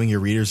like you're doing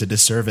your readers a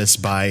disservice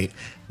by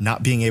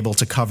not being able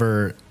to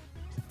cover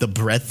the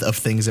breadth of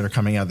things that are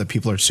coming out that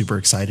people are super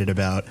excited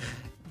about.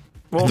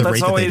 Well,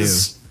 that's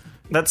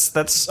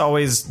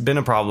always been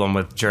a problem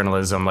with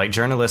journalism. Like,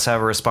 journalists have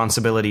a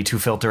responsibility to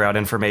filter out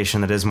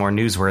information that is more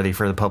newsworthy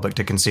for the public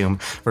to consume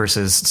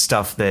versus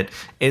stuff that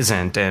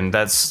isn't. And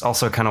that's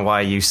also kind of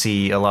why you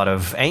see a lot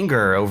of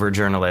anger over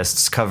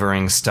journalists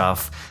covering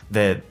stuff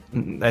that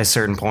a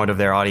certain point of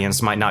their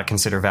audience might not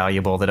consider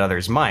valuable that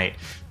others might.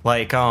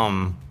 Like,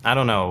 I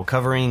don't know,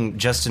 covering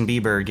Justin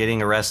Bieber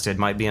getting arrested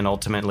might be an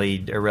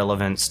ultimately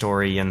irrelevant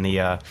story in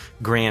the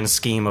grand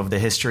scheme of the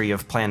history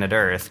of planet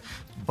Earth.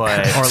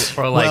 But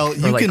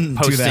can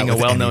posting a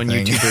well-known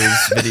anything.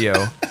 YouTuber's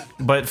video.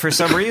 But for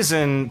some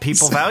reason,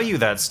 people value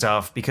that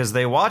stuff because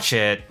they watch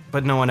it,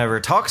 but no one ever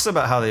talks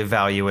about how they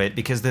value it,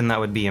 because then that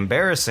would be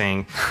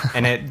embarrassing.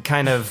 And it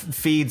kind of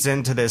feeds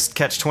into this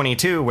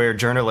catch-22 where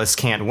journalists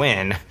can't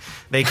win.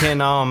 They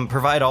can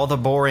provide all the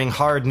boring,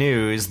 hard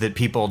news that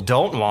people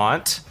don't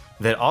want,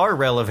 that are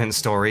relevant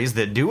stories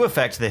that do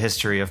affect the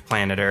history of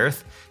planet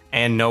Earth,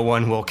 and no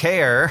one will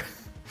care.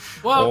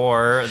 Well,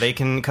 or they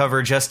can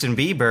cover Justin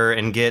Bieber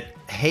and get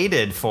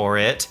hated for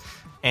it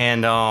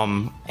and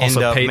end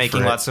up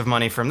making lots of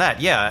money from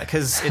that. Yeah,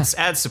 because it's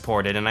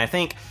ad-supported, and I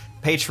think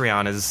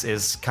Patreon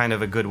is kind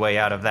of a good way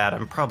out of that.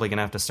 I'm probably going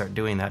to have to start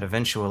doing that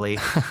eventually.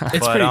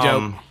 It's pretty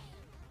dope.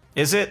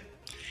 Is it?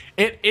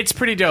 It's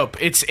pretty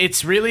dope.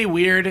 It's really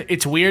weird.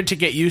 It's weird to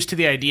get used to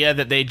the idea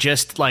that they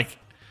just, like,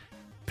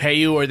 pay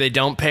you or they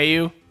don't pay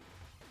you.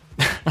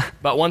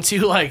 But once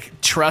you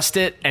like trust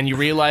it and you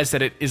realize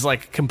that it is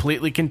like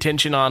completely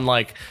contingent on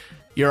like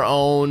your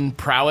own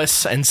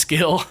prowess and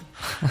skill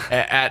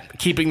at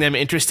keeping them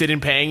interested in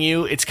paying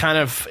you, it's kind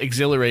of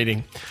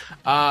exhilarating.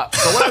 But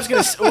what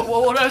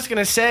I was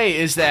gonna say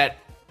is that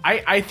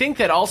I think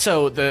that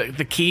also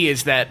the key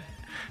is that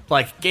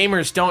like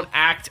gamers don't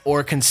act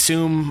or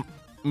consume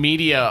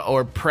media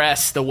or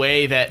press the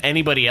way that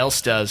anybody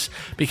else does,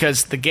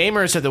 because the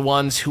gamers are the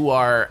ones who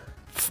are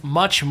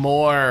much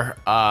more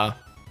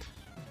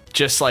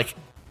just like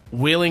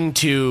willing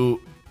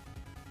to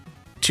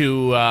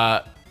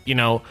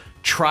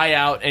try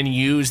out and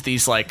use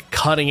these like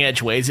cutting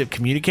edge ways of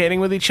communicating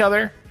with each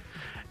other,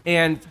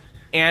 and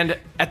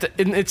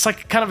it's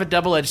like kind of a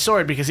double edged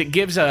sword, because it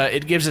gives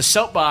a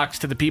soapbox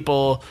to the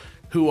people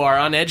who are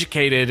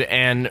uneducated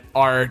and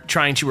are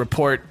trying to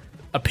report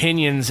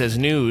opinions as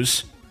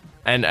news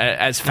and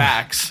as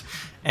facts.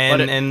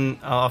 And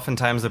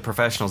oftentimes the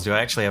professionals do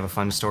actually have a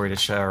fun story to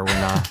share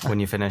when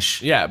you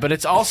finish. Yeah, but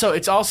it's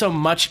also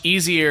much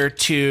easier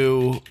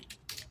to,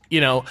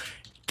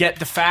 get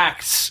the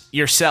facts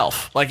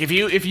yourself. Like if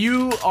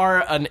you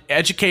are an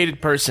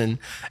educated person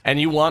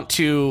and you want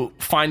to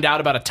find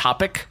out about a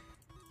topic,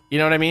 you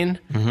know what I mean?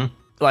 Mm-hmm.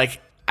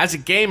 Like as a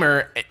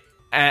gamer,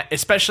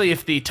 especially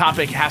if the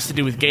topic has to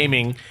do with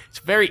gaming, it's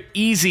very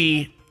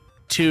easy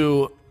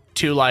to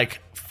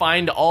like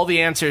find all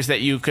the answers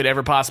that you could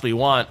ever possibly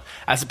want,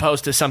 as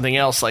opposed to something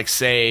else like,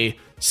 say,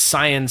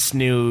 science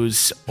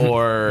news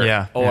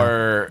or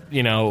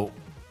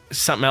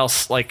something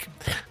else like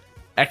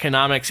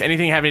economics,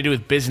 anything having to do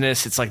with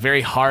business. It's like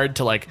very hard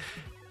to like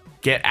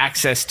get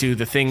access to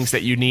the things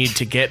that you need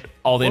to get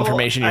all the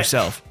information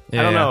yourself. I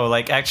don't know,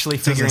 like actually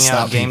figuring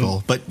out game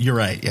people, but you're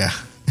right, yeah.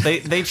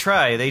 They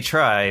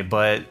try,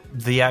 but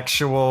the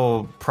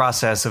actual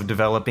process of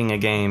developing a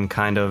game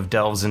kind of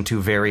delves into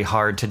very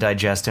hard to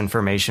digest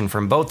information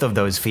from both of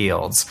those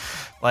fields.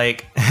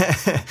 Like,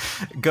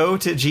 go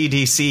to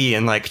GDC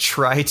and like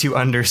try to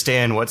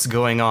understand what's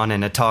going on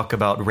in a talk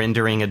about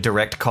rendering a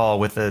direct call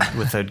with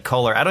a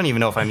caller. I don't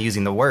even know if I'm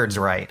using the words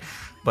right,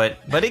 but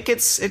it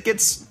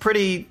gets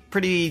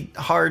pretty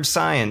hard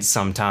science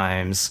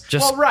sometimes.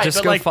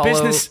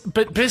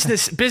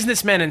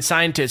 Businessmen and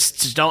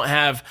scientists don't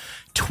have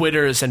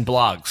Twitters and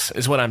blogs,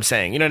 is what I'm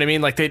saying. You know what I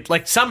mean?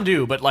 Like some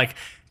do, but like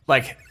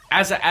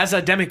as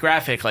a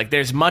demographic, like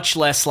there's much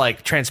less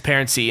like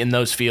transparency in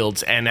those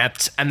fields, and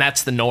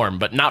that's the norm,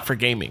 but not for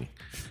gaming.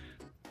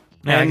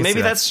 Yeah, and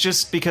maybe that's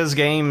just because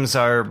games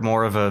are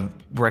more of a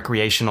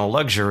recreational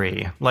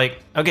luxury. Like,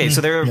 okay,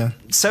 so there are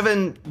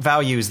 7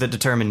 values that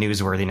determine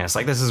newsworthiness.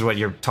 Like, this is what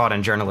you're taught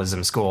in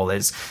journalism school,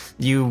 is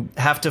you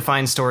have to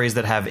find stories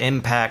that have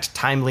impact,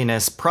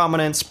 timeliness,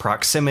 prominence,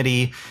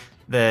 proximity,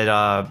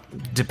 that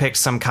depict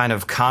some kind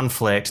of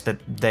conflict, that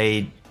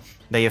they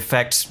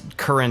affect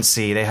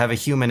currency, they have a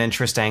human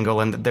interest angle,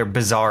 and they're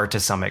bizarre to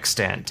some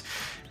extent.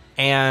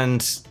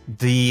 And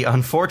the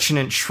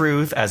unfortunate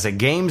truth as a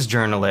games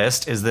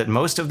journalist is that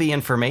most of the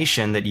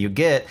information that you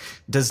get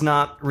does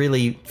not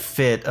really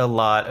fit a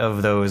lot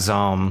of those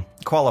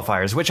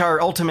qualifiers, which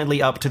are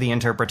ultimately up to the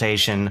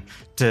interpretation,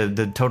 to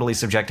the totally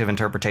subjective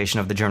interpretation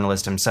of the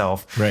journalist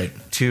himself, right,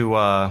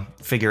 to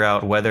figure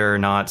out whether or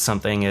not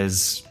something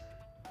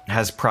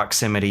has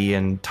proximity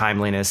and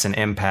timeliness and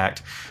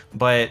impact.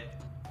 But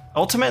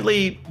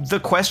ultimately,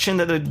 the question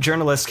that a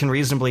journalist can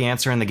reasonably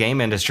answer in the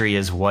game industry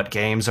is, what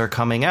games are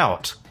coming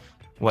out?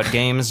 What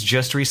games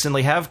just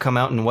recently have come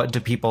out, and what do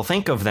people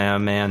think of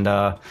them? And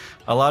a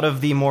lot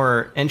of the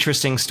more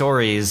interesting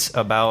stories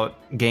about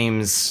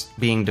games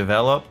being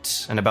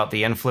developed and about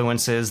the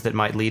influences that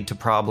might lead to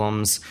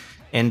problems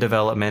in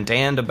development,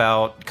 and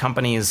about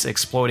companies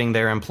exploiting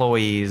their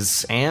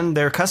employees and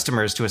their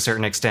customers to a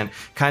certain extent,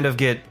 kind of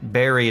get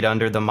buried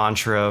under the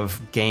mantra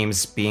of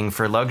games being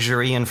for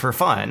luxury and for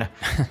fun.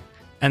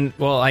 And,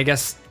 well, I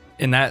guess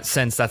in that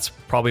sense, that's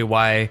probably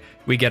why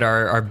we get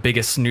our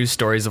biggest news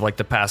stories of like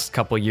the past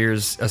couple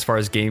years as far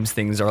as games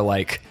things are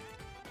like,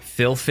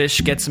 Phil Fish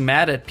gets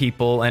mad at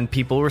people and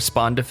people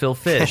respond to Phil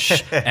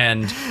Fish.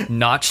 And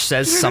Notch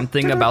says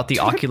something about the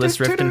Oculus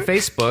Rift and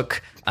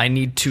Facebook. I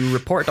need to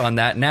report on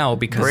that now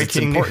because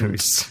Breaking it's important.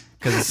 News.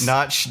 Because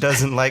Notch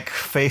doesn't like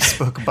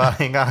Facebook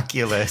buying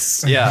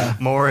Oculus. Yeah.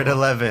 More at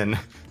 11.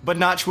 But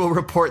Notch will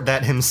report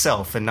that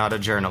himself and not a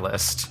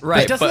journalist.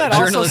 Right, but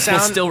journalists will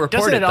still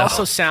report it,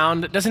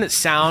 doesn't it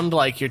sound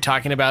like you're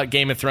talking about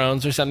Game of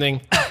Thrones or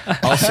something?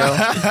 Also?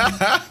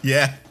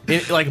 Yeah.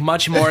 Like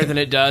much more than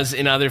it does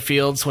in other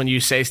fields when you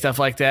say stuff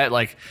like that.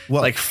 Like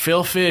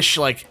Phil Fish,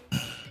 like,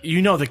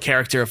 you know the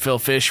character of Phil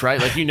Fish,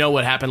 right? Like, you know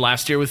what happened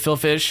last year with Phil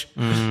Fish.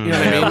 You know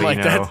what I mean?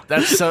 Like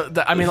that's so.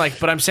 I mean, like,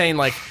 but I'm saying,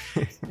 like,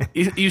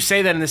 you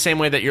say that in the same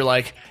way that you're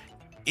like,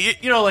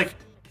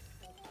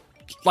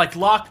 like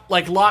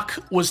Locke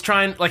was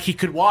trying, like, he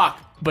could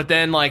walk, but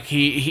then like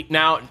he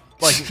now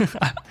like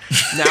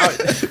now.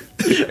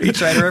 Are you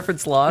trying to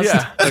reference Lost?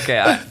 Yeah. Okay.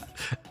 I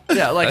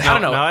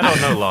don't know. No, I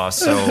don't know Lost,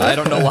 so I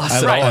don't know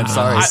Lost at all. I'm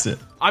sorry.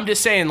 I'm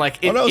just saying,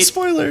 like,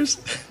 spoilers.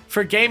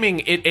 For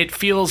gaming, it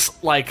feels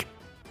like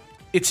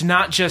it's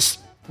not just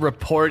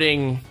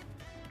reporting.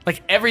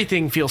 Like,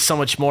 everything feels so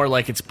much more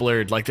like it's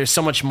blurred. Like, there's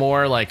so much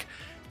more like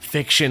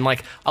fiction.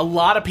 Like a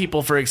lot of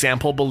people, for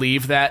example,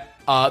 believe that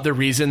the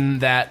reason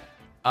that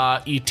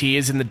E.T.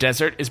 is in the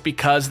desert is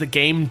because the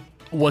game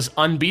was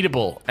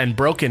unbeatable and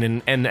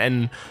broken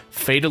and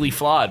fatally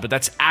flawed, but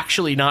that's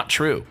actually not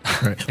true.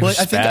 Right. Well,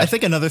 I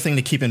think another thing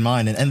to keep in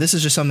mind, and this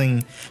is just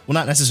something, well,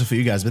 not necessarily for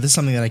you guys, but this is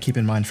something that I keep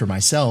in mind for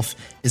myself,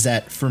 is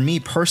that for me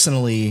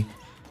personally,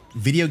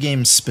 video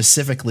games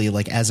specifically,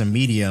 like as a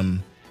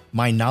medium,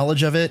 my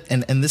knowledge of it,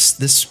 and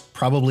this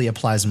probably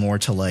applies more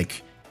to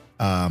like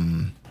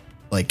the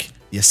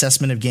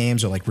assessment of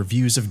games or like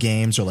reviews of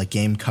games or like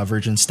game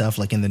coverage and stuff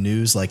like in the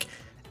news, like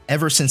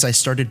ever since I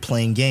started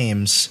playing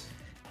games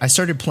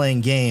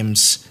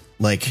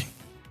like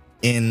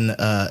in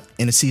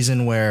a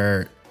season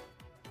where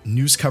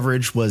news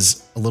coverage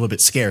was a little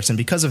bit scarce. And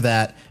because of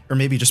that, or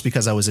maybe just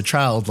because I was a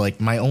child, like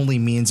my only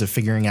means of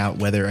figuring out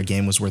whether a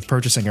game was worth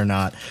purchasing or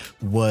not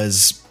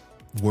was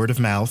word of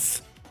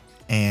mouth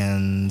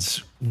and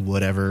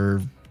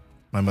whatever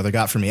my mother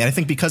got for me. And I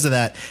think because of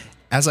that,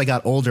 as I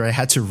got older, I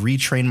had to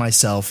retrain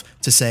myself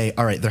to say,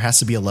 all right, there has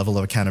to be a level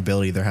of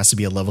accountability. There has to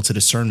be a level of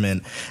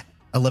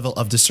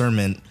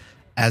discernment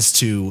as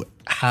to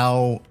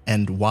how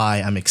and why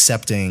I'm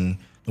accepting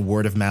the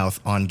word of mouth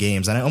on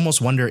games. And I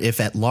almost wonder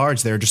if at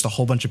large there are just a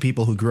whole bunch of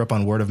people who grew up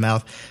on word of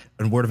mouth,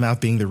 and word of mouth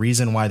being the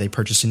reason why they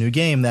purchased a new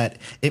game, that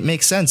it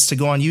makes sense to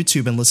go on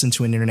YouTube and listen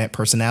to an internet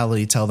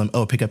personality tell them,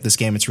 oh, pick up this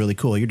game, it's really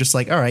cool. You're just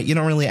like, all right, you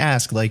don't really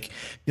ask, like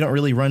you don't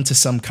really run to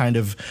some kind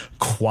of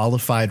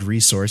qualified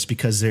resource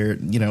because they're,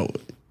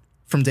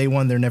 from day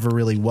one there never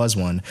really was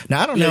one.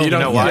 Now I don't know. You don't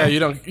know why.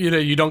 Yeah,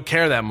 you don't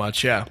care that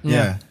much. Yeah.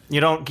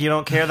 You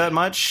don't care that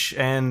much,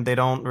 and they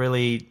don't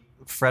really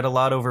fret a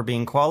lot over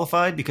being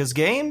qualified because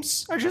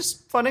games are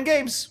just fun and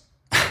games.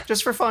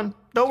 Just for fun.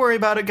 Don't worry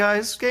about it,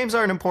 guys. Games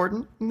aren't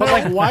important.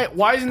 But like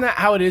why isn't that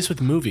how it is with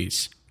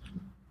movies?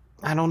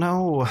 I don't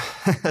know.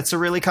 That's a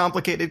really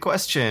complicated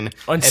question.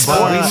 But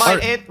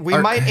we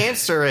might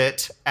answer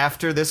it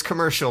after this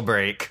commercial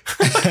break.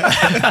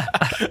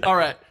 All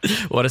right.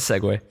 What a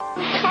segue.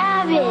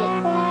 Have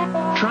it.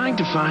 Trying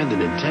to find the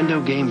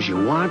Nintendo games you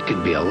want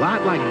could be a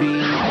lot like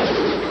being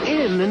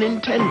in the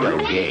Nintendo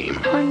game.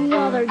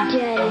 Another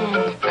dead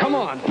end. Come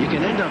on. You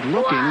can end up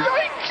looking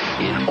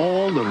in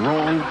all the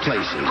wrong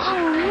places.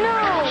 Oh,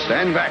 no.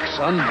 Stand back,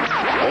 son.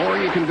 Or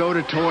you can go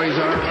to Toys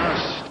R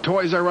Us.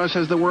 Toys R Us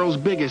has the world's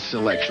biggest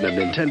selection of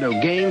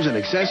Nintendo games and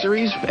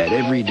accessories at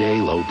everyday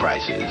low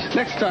prices.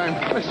 Next time,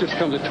 let's just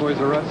come to Toys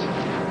R Us.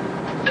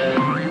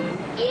 Yeah.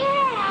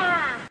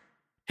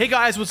 Hey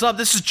guys, what's up?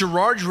 This is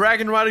Gerard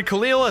Dragon Rider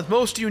Khalil, as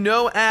most of you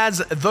know as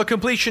The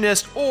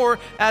Completionist or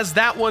as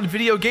That One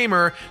Video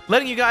Gamer,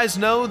 letting you guys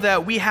know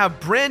that we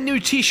have brand new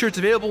t-shirts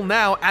available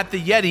now at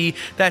the Yeti.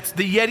 That's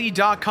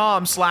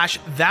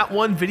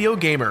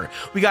theyeti.com/ThatOneVideoGamer.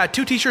 We got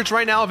 2 t-shirts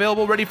right now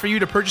available ready for you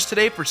to purchase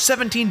today for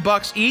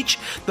 $17 each.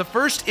 The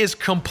first is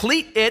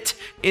Complete It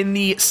in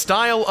the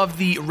style of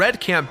the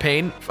Red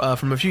campaign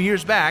from a few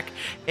years back,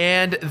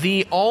 and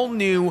the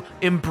all-new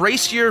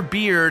Embrace Your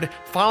Beard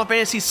Final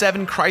Fantasy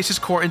VII Crisis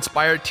Core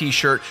inspired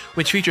t-shirt,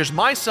 which features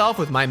myself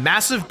with my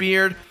massive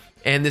beard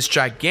and this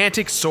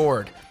gigantic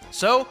sword.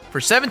 So,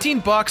 for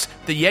 $17,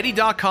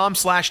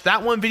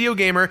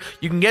 theyeti.com/ThatOneVideoGamer,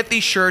 you can get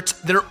these shirts.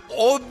 They're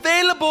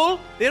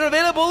available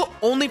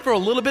only for a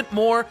little bit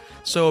more,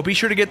 so be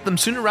sure to get them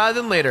sooner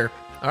rather than later.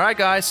 Alright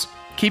guys,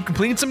 keep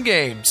completing some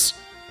games.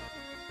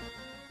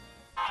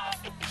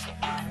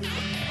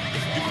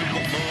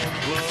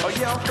 Oh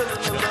yeah, I'm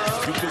feeling the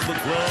love. You feel the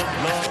love.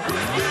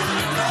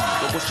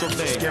 What's your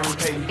name? Gary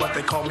Payton, but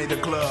they call me the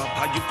glove.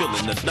 How you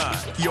feeling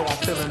tonight? Yo, I'm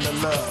feeling the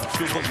love.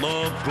 Feel the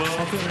love.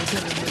 I'm feeling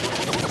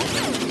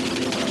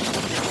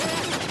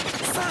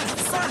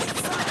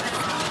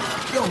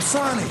Sonic. Yo,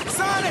 Sonic.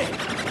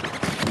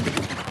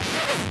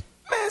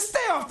 Man,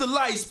 stay off the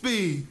light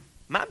speed.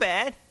 My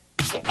bad.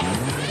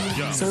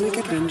 Sonic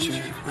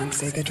Adventure on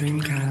Sega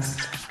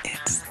Dreamcast.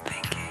 It's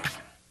thinking.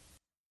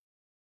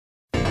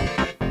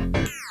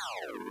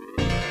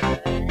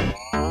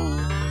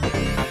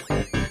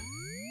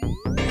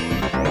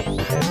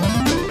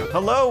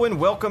 Hello and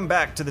welcome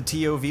back to the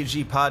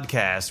TOVG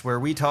Podcast, where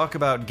we talk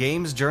about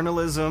games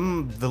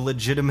journalism, the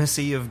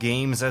legitimacy of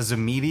games as a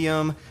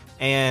medium,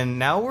 and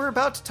now we're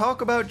about to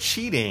talk about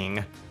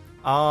cheating.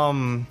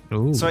 So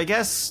I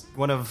guess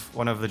one of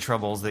the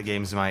troubles that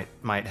games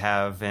might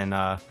have in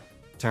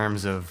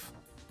terms of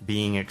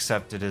being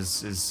accepted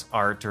as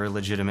art or a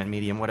legitimate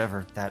medium,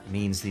 whatever that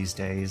means these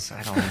days,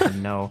 I don't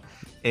even know,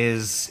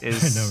 is I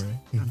know,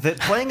 right? That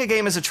playing a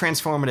game is a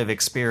transformative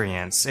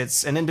experience.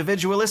 It's an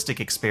individualistic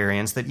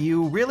experience that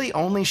you really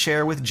only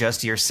share with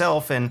just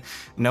yourself and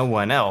no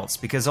one else,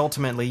 because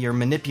ultimately you're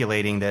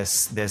manipulating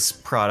this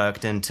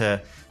product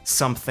into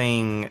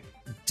something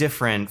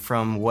different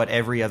from what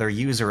every other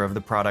user of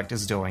the product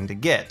is going to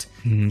get.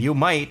 Mm-hmm. You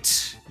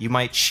might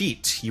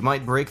cheat, you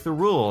might break the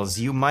rules,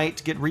 you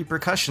might get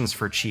repercussions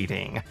for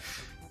cheating.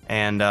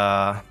 And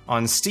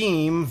on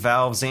Steam,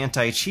 Valve's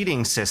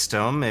anti-cheating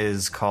system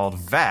is called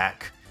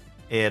VAC.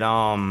 It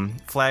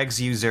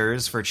flags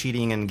users for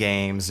cheating in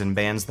games and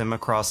bans them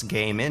across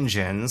game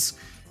engines.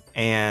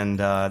 And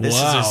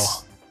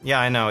this Yeah,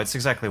 I know. It's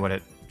exactly what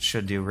it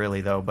should do,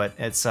 really, though. But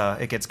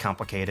it gets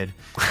complicated,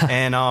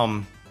 and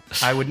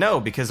I would know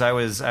because I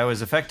was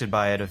affected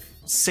by it.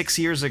 6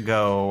 years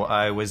ago,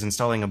 I was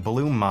installing a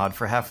Bloom mod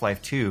for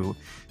Half-Life 2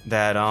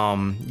 that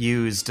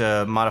used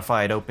a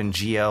modified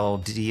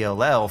OpenGL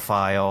DLL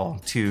file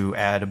to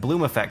add a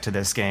Bloom effect to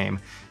this game.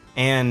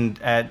 And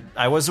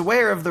I was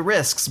aware of the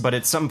risks, but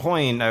at some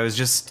point I was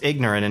just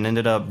ignorant and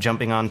ended up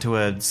jumping onto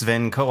a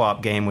Sven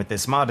co-op game with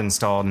this mod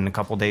installed, and a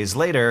couple days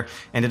later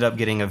ended up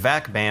getting a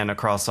VAC ban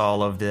across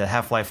all of the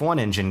Half-Life 1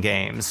 engine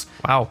games.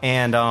 Wow.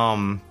 And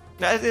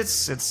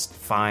it's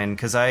fine,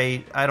 because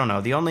I don't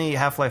know, the only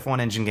Half-Life 1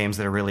 engine games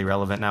that are really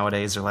relevant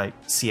nowadays are like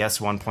CS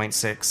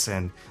 1.6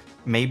 and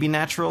maybe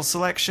Natural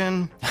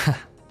Selection.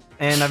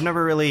 And I've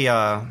never really,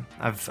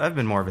 I've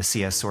been more of a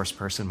CS Source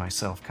person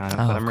myself, kind of,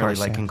 but I'm really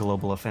liking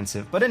Global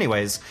Offensive. But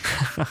anyways,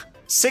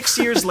 6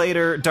 years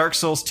later, Dark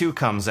Souls 2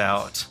 comes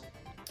out,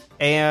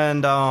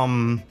 and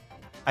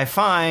I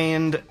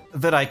find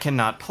that I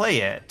cannot play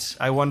it.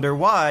 I wonder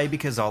why,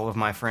 because all of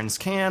my friends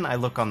can. I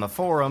look on the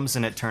forums,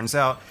 and it turns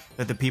out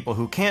that the people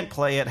who can't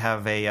play it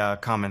have a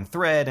common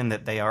thread, and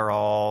that they are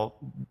all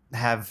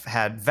have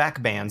had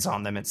VAC bans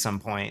on them at some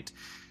point.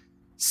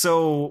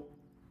 So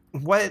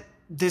what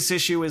this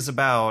issue is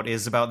about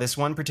this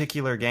one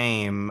particular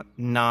game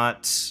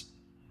not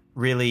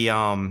really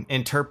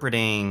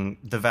interpreting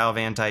the Valve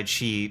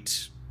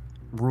anti-cheat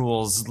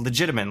rules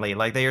legitimately.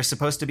 Like, they are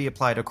supposed to be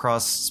applied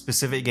across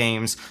specific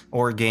games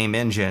or game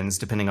engines,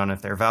 depending on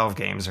if they're Valve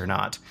games or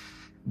not.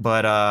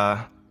 But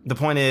the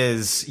point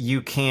is,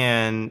 you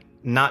can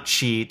not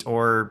cheat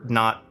or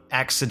not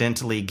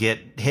accidentally get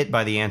hit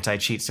by the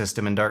anti-cheat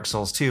system in Dark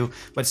Souls 2,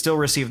 but still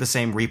receive the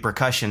same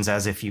repercussions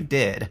as if you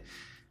did.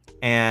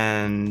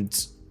 And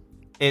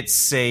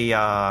it's a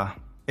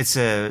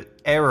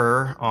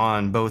error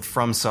on both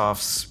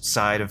FromSoft's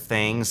side of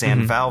things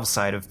and Valve's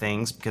side of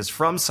things, because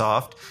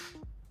FromSoft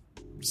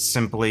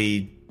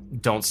simply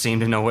don't seem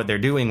to know what they're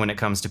doing when it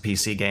comes to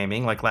PC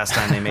gaming. Like, last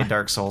time they made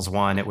Dark Souls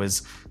 1, it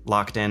was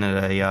locked in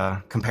at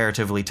a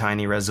comparatively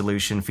tiny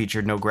resolution,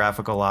 featured no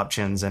graphical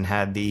options, and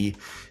had the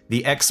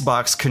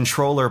Xbox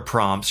controller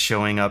prompts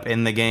showing up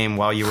in the game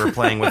while you were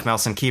playing with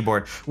mouse and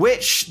keyboard,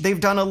 which they've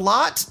done a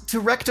lot to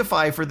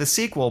rectify for the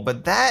sequel,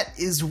 but that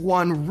is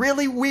one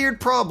really weird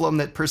problem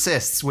that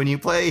persists. When you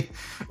play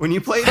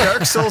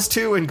Dark Souls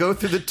 2 and go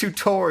through the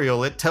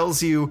tutorial, it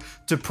tells you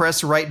to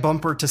press right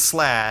bumper to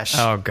slash.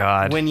 Oh,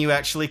 God. When you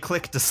actually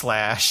click to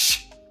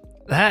slash.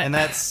 And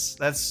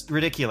that's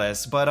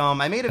ridiculous. But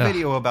I made a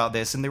video about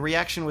this, and the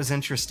reaction was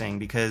interesting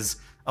because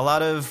a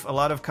lot of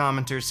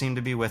commenters seem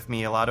to be with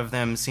me, a lot of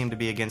them seem to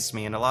be against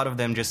me, and a lot of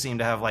them just seem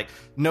to have like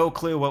no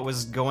clue what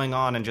was going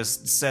on and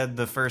just said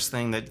the first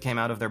thing that came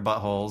out of their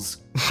buttholes,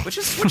 which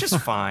is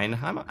fine.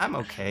 I'm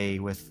okay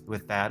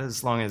with that,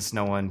 as long as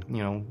no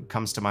one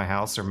comes to my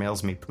house or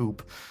mails me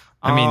poop.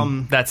 I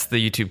mean, that's the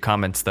YouTube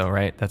comments, though,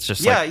 right? That's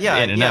just in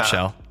a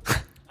nutshell.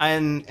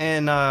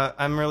 And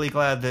I'm really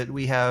glad that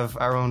we have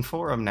our own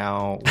forum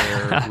now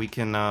where we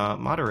can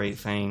moderate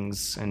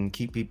things and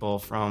keep people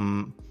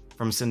from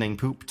sending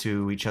poop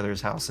to each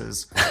other's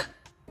houses.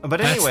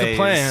 But anyways,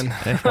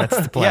 that's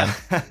the plan.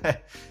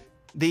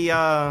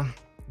 Yeah.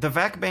 The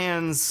VAC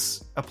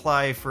bans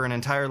apply for an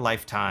entire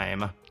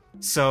lifetime.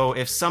 So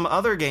if some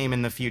other game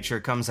in the future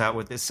comes out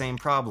with this same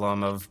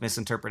problem of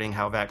misinterpreting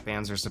how VAC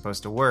bans are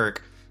supposed to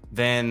work,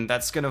 then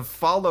that's going to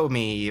follow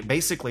me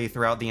basically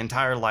throughout the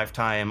entire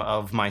lifetime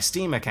of my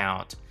Steam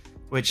account,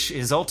 which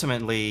is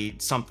ultimately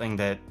something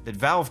that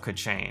Valve could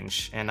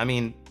change. And I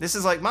mean, this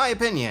is like my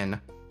opinion.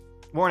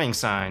 Warning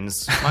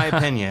signs, my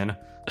opinion.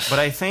 But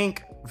I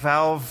think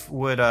Valve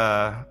would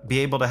be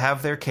able to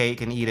have their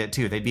cake and eat it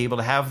too. They'd be able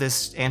to have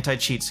this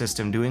anti-cheat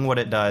system doing what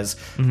it does,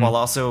 while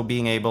also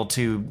being able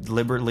to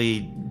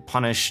deliberately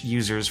punish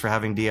users for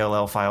having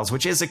DLL files,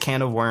 which is a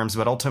can of worms,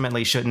 but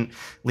ultimately shouldn't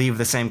leave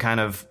the same kind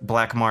of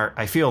black mark.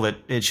 I feel that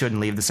it shouldn't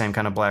leave the same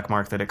kind of black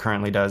mark that it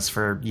currently does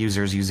for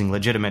users using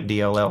legitimate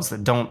DLLs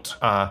that don't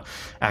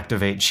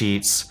activate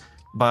cheats,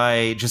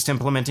 by just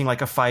implementing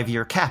like a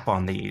 5-year cap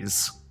on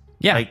these.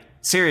 Yeah. Like,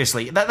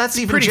 seriously, that's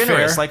even pretty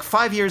generous. fair. Like,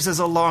 5 years is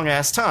a long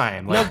ass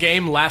time. Like, No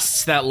game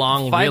lasts that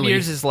long. 5 really.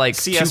 years is like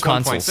CS two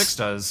consoles. 1.6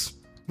 does.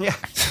 Yeah,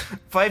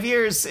 5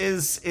 years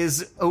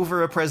is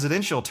over a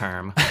presidential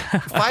term.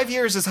 5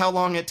 years is how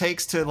long it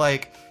takes to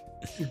like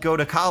go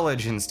to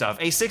college and stuff.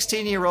 A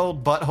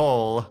 16-year-old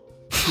butthole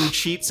who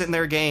cheats in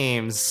their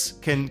games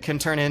can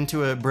turn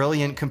into a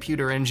brilliant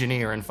computer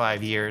engineer in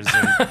 5 years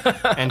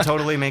and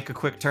totally make a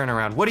quick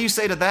turnaround. What do you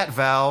say to that,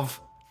 Valve?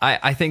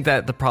 I think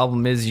that the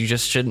problem is you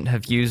just shouldn't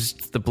have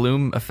used the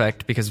Bloom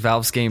effect, because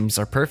Valve's games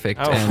are perfect.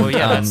 Oh, and, well,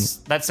 yeah,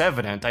 that's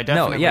evident. I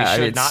definitely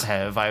should not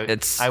have.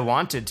 I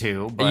wanted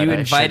to, but you I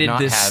invited should not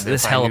this have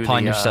if hell I knew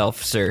upon the,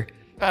 yourself, sir.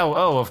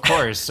 Oh, of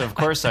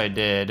course I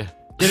did.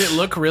 Did it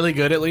look really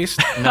good at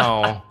least?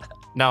 No,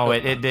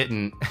 it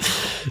didn't.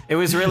 It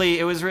was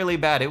really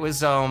bad. It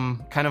was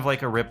kind of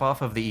like a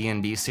ripoff of the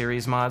E&D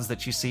series mods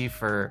that you see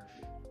for,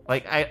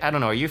 like, I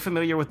don't know. Are you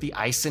familiar with the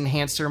Ice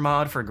Enhancer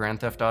mod for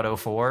Grand Theft Auto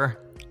 4?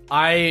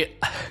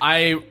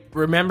 I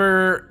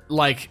remember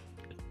like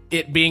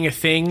it being a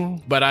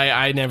thing, but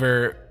I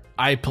never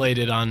played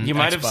it on You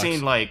might Xbox. have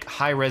seen like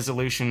high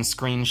resolution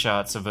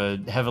screenshots of a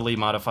heavily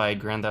modified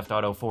Grand Theft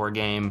Auto 4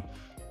 game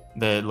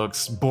that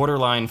looks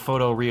borderline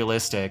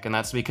photorealistic, and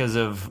that's because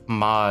of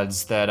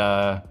mods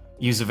that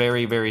use a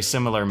very, very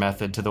similar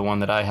method to the one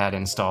that I had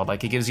installed.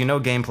 Like, it gives you no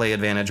gameplay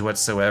advantage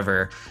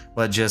whatsoever,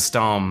 but just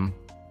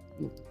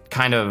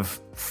kind of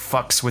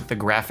fucks with the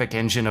graphic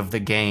engine of the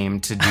game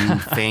to do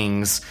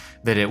things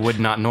that it would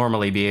not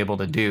normally be able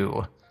to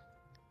do.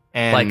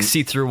 And Like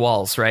see-through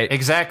walls, right?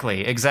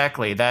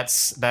 Exactly.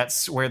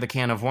 That's where the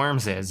can of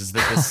worms is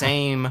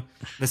that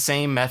the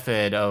same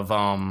method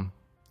of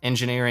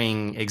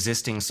engineering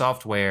existing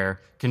software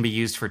can be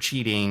used for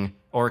cheating,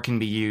 or can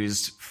be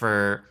used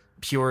for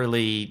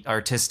purely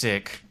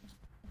artistic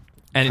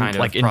And kind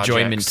like of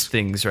enjoyment projects.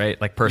 things, right?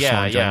 Like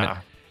personal enjoyment.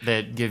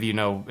 that give you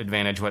no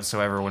advantage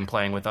whatsoever when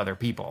playing with other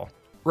people.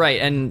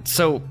 Right, and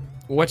so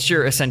what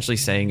you're essentially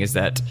saying is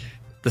that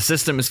the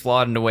system is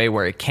flawed in a way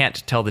where it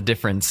can't tell the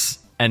difference,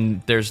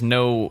 and there's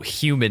no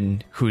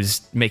human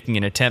who's making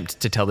an attempt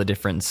to tell the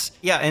difference.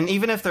 Yeah, and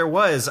even if there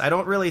was, I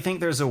don't really think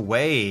there's a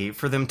way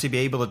for them to be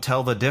able to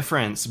tell the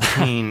difference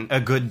between a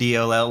good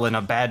DLL and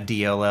a bad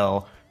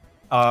DLL,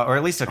 or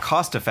at least a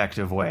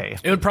cost-effective way.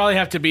 It would probably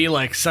have to be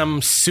like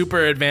some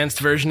super advanced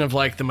version of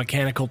like the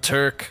Mechanical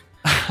Turk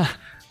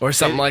or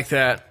something like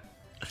that.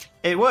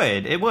 It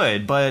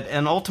would, but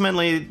and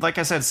ultimately, like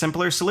I said,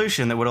 simpler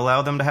solution that would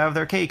allow them to have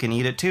their cake and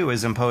eat it too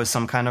is impose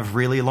some kind of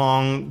really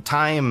long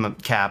time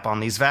cap on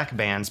these VAC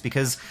bans,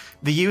 because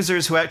the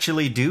users who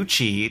actually do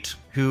cheat,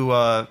 who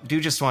do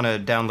just want to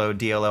download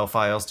DLL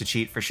files to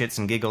cheat for shits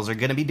and giggles, are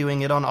going to be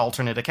doing it on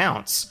alternate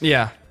accounts.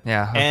 Yeah,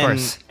 of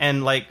course.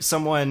 And like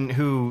someone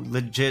who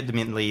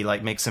legitimately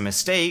like makes a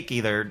mistake,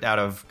 either out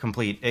of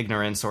complete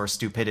ignorance or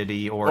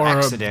stupidity or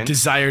accident, a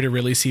desire to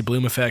really see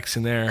bloom effects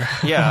in there.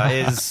 yeah,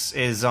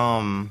 is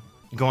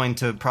going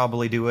to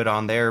probably do it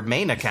on their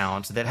main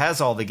account that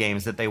has all the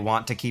games that they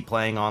want to keep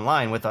playing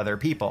online with other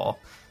people.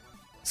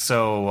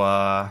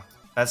 So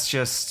that's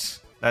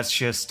just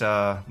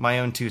my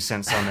own 2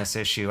 cents on this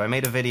issue. I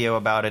made a video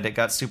about it. It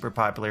got super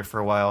popular for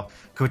a while.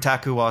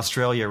 Kotaku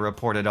Australia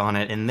reported on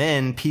it, and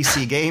then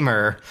PC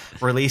Gamer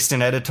released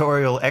an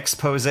editorial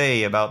expose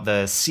about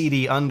the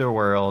seedy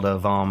underworld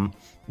of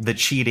the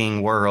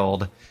cheating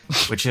world,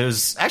 which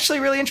is actually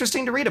really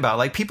interesting to read about.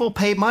 Like, people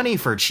pay money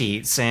for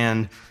cheats,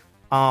 and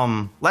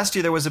last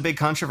year there was a big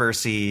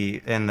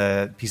controversy in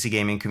the PC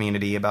gaming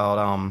community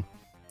about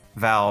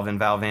Valve and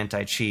Valve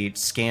Anti-Cheat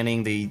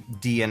scanning the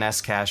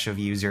DNS cache of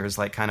users,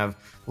 like kind of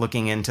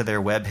looking into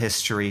their web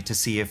history to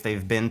see if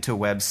they've been to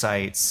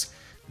websites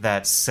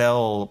that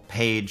sell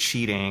paid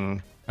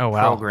cheating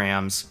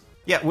programs.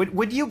 Yeah,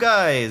 would you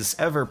guys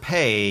ever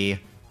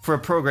pay for a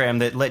program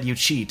that let you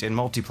cheat in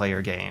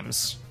multiplayer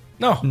games?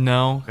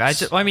 No.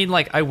 I mean,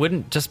 like, I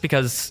wouldn't, just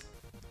because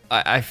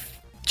I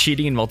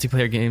cheating in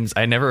multiplayer games,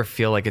 I never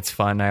feel like it's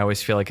fun. I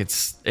always feel like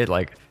it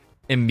like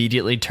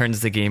immediately turns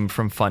the game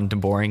from fun to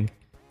boring.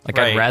 Like,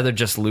 Right. I'd rather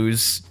just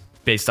lose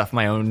based off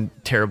my own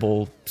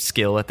terrible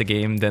skill at the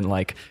game than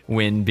like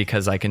win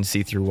because I can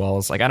see through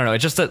walls. Like, I don't know. It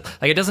just like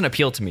it doesn't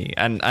appeal to me,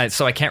 and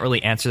so I can't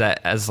really answer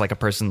that as like a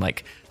person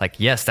like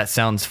yes, that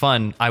sounds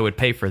fun. I would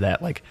pay for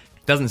that. Like,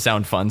 it doesn't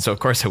sound fun, so of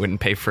course I wouldn't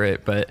pay for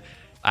it. But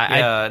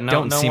I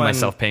don't see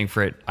myself paying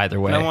for it either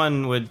way. No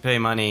one would pay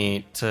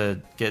money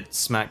to get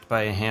smacked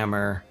by a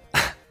hammer.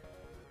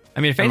 I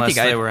mean, if unless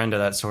anything, they were into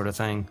that sort of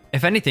thing.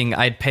 If anything,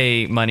 I'd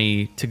pay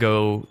money to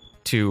go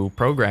to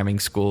programming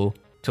school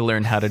to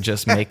learn how to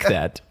just make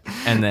that,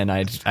 and then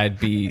I'd how to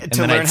make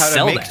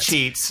that.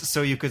 cheats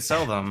so you could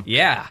sell them.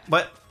 Yeah.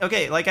 But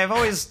okay, like, I've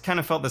always kind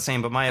of felt the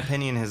same, but my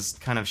opinion has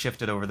kind of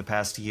shifted over the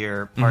past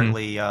year,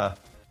 partly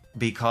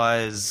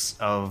because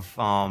of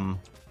my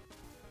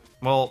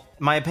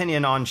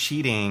opinion on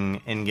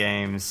cheating in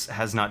games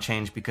has not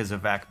changed because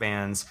of VAC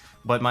bans,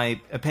 but my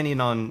opinion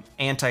on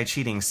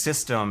anti-cheating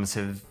systems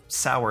have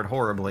soured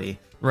horribly.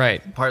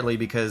 Right. Partly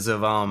because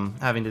of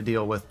having to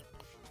deal with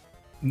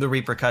the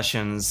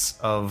repercussions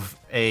of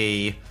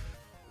a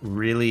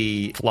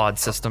really flawed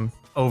system,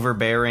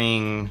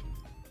 overbearing,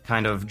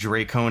 kind of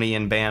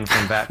draconian ban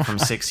from VAC from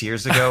 6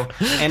 years ago,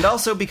 and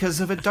also because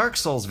of a Dark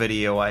Souls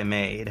video I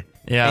made.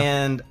 Yeah.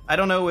 And I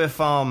don't know if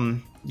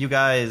you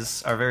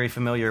guys are very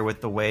familiar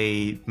with the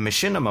way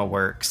machinima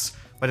works,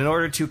 but in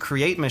order to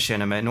create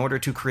machinima, in order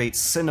to create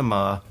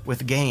cinema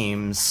with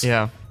games,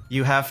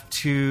 you have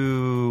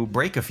to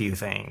break a few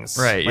things.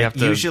 Right. Like,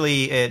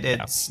 usually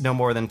it's no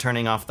more than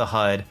turning off the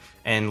HUD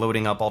and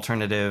loading up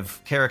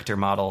alternative character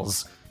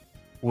models,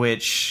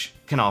 which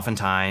can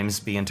oftentimes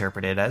be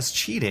interpreted as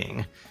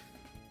cheating.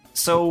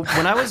 So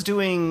when I was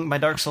doing my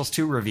Dark Souls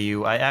 2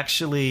 review, I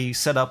actually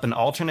set up an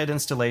alternate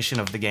installation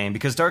of the game,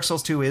 because Dark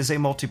Souls 2 is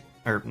not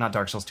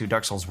Dark Souls 2,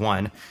 Dark Souls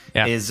 1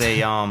 is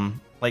a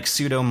like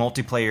pseudo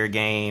multiplayer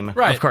game.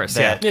 Right. Of course.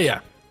 Yeah.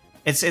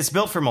 It's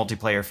built for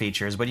multiplayer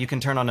features, but you can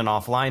turn on an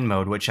offline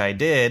mode, which I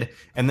did,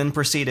 and then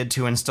proceeded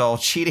to install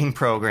cheating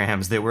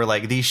programs that were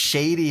like the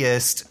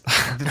shadiest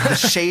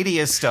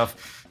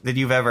stuff that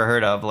you've ever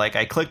heard of. Like,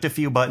 I clicked a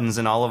few buttons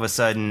and all of a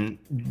sudden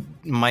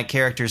my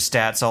character's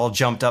stats all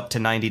jumped up to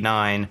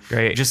 99.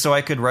 Great. Just so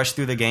I could rush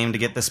through the game to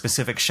get the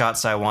specific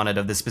shots I wanted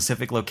of the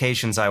specific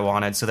locations I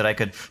wanted so that I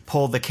could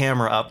pull the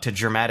camera up to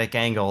dramatic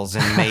angles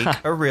and make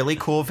a really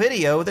cool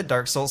video that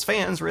Dark Souls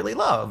fans really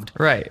loved.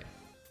 Right.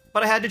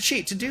 But I had to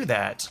cheat to do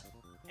that.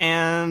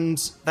 And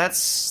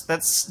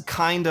that's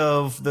kind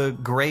of the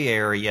gray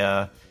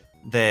area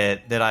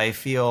that I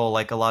feel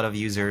like a lot of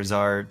users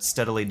are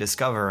steadily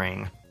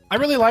discovering. I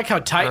really like how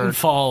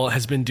Titanfall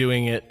has been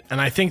doing it, and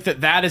I think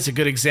that is a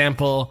good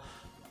example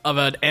of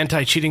an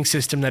anti-cheating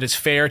system that is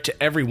fair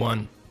to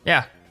everyone.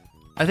 Yeah.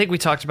 I think we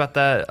talked about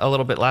that a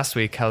little bit last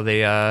week, how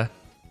they,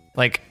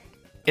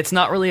 it's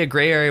not really a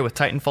gray area with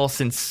Titanfall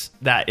since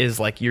that is,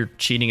 like, you're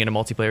cheating in a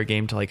multiplayer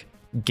game to, like,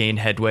 gain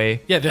headway.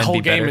 Yeah, the and whole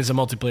be game better. is a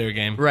multiplayer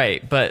game.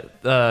 Right, but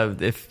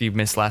if you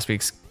missed last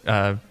week's,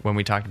 when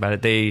we talked about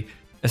it, they,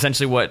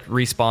 essentially what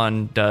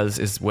Respawn does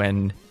is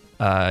when,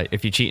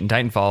 if you cheat in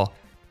Titanfall,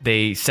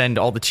 they send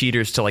all the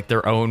cheaters to, like,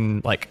 their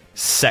own, like,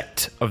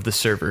 sect of the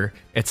server.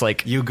 It's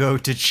like you go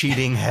to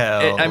cheating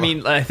hell.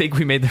 I think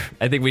we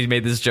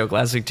made this joke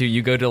last week too.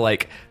 You go to,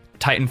 like,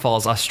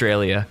 Titanfall's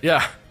Australia.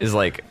 Yeah, is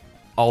like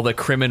all the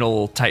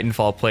criminal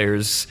Titanfall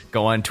players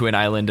go onto an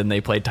island and they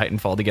play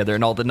Titanfall together,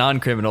 and all the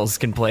non-criminals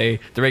can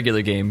play the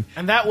regular game.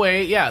 And that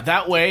way,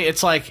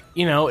 it's like,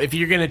 you know, if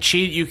you're gonna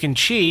cheat, you can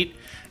cheat,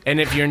 and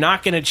if you're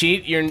not gonna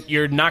cheat,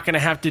 you're not gonna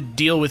have to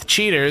deal with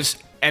cheaters.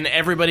 And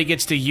everybody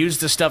gets to use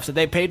the stuff that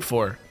they paid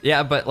for.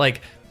 Yeah, but, like,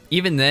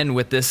 even then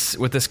with this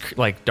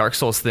like Dark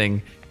Souls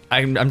thing,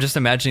 I'm just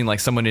imagining, like,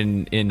 someone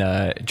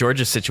in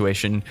George's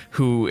situation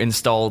who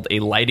installed a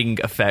lighting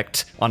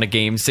effect on a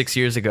game 6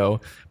 years ago,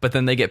 but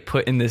then they get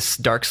put in this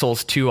Dark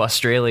Souls 2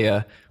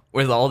 Australia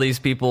with all these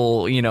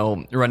people, you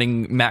know,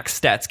 running max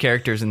stats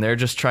characters, and they're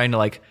just trying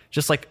to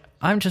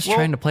I'm just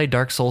trying to play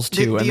Dark Souls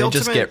 2, and they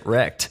just get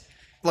wrecked.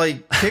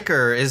 Like,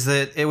 kicker is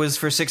that it was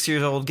for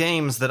 6-year-old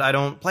games that I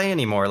don't play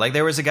anymore. Like,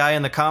 there was a guy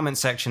in the comment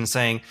section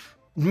saying,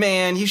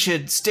 man, you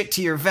should stick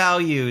to your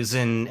values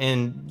and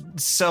not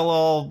sell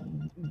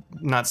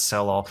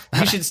all.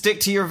 You should stick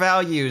to your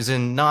values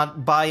and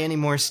not buy any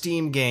more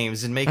Steam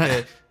games and make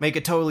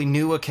a totally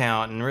new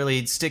account and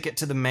really stick it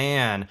to the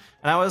man.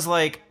 And I was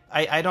like,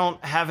 I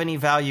don't have any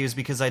values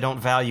because I don't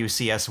value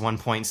CS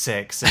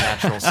 1.6 and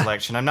natural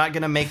selection. I'm not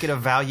going to make it a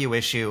value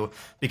issue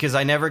because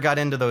I never got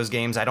into those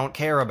games. I don't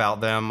care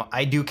about them.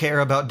 I do care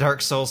about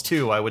Dark Souls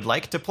 2. I would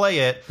like to play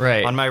it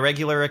on my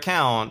regular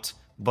account,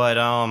 but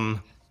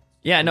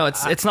yeah, no,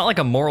 it's not like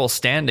a moral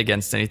stand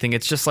against anything.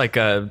 It's just like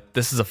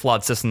this is a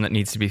flawed system that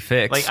needs to be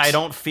fixed. Like, I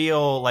don't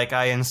feel like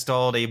I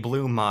installed a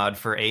blue mod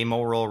for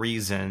amoral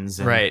reasons.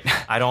 And right.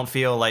 I don't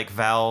feel like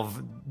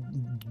Valve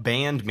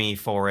banned me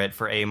for it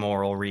for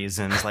amoral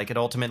reasons. Like, it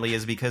ultimately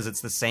is because it's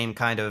the same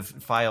kind of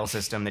file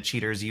system that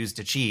cheaters use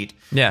to cheat.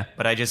 Yeah.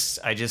 But I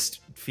just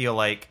feel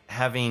like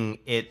having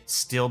it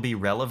still be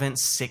relevant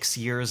 6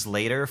 years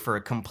later for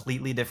a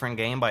completely different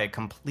game by a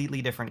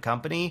completely different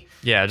company.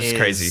 Yeah, just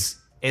crazy.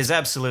 Is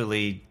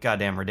absolutely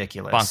goddamn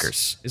ridiculous.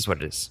 Bonkers is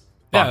what it is.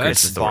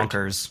 Bonkers is the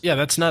bonkers. Yeah,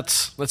 that's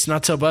nuts. That's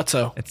not so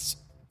butso. It's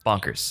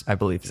bonkers, I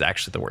believe, is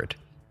actually the word.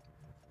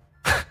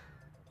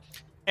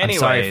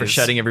 Anyways, I'm sorry for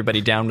shutting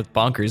everybody down with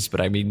bonkers,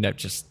 but I mean, I'm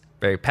just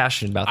very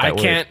passionate about that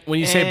word. When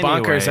you say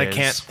bonkers, I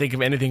can't think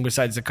of anything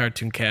besides the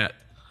cartoon cat.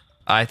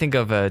 I think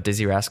of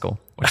Dizzy Rascal,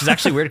 which is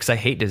actually weird because I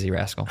hate Dizzy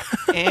Rascal.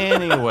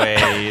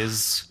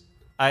 Anyways,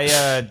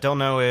 I don't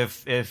know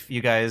if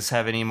you guys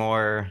have any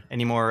more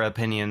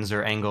opinions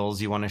or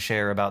angles you want to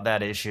share about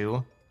that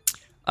issue.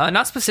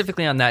 Not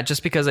specifically on that,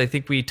 just because I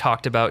think we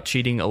talked about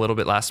cheating a little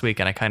bit last week,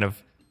 and I kind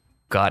of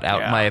got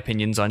out my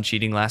opinions on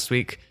cheating last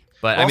week.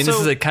 But also, I mean, this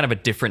is a kind of a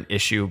different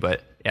issue,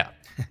 but yeah.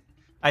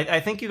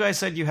 I think you guys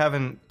said you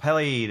haven't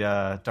played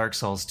Dark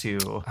Souls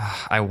 2.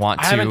 I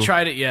want to. I haven't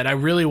tried it yet. I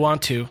really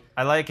want to.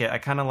 I like it. I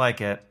kind of like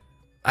it.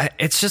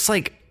 It's just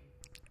like,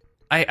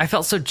 I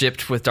felt so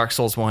gypped with Dark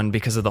Souls 1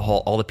 because of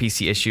all the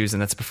PC issues,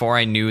 and that's before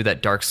I knew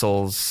that Dark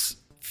Souls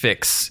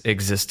Fix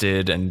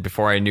existed, and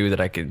before I knew that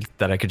I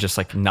could just,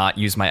 like, not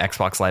use my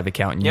Xbox Live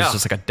account and use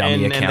just like a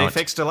dummy account. And they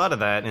fixed a lot of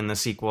that in the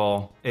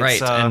sequel. Right.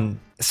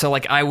 And so,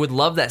 like, I would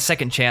love that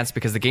second chance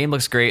because the game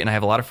looks great, and I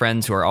have a lot of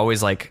friends who are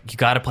always like, you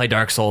got to play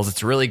Dark Souls.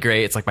 It's really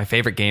great. It's like my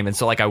favorite game. And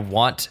so, like, I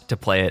want to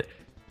play it,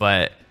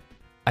 but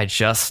I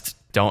just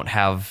don't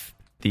have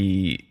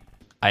the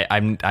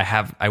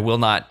I will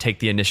not take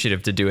the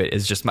initiative to do it.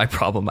 Is just my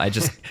problem.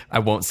 I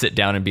won't sit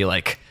down and be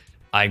like,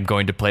 I'm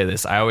going to play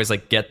this. I always,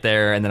 like, get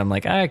there and then I'm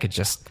like, I could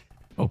just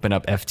open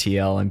up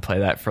FTL and play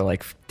that for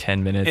like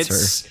 10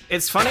 minutes.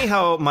 It's funny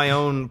how my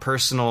own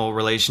personal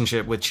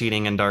relationship with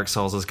cheating in Dark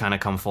Souls has kind of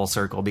come full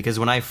circle, because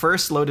when I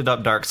first loaded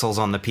up Dark Souls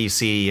on the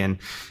PC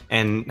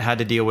and had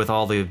to deal with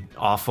all the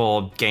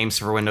awful Games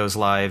for Windows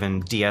Live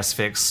and DS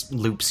Fix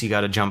loops you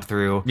got to jump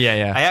through,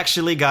 I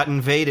actually got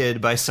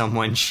invaded by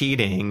someone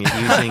cheating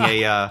using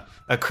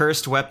a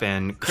cursed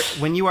weapon.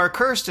 When you are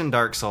cursed in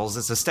Dark Souls,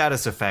 it's a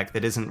status effect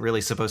that isn't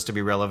really supposed to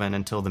be relevant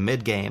until the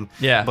mid-game.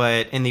 Yeah.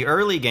 But in the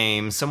early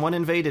game, someone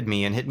invaded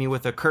me and hit me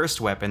with a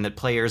cursed weapon that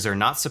players players are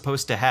not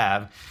supposed to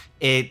have.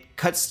 It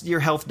cuts your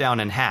health down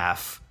in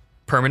half.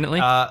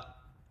 Permanently?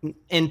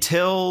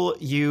 Until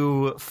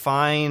you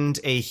find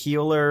a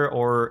healer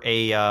or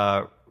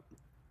a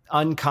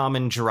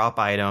uncommon drop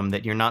item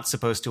that you're not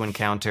supposed to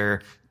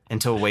encounter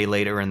until way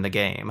later in the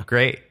game.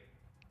 Great.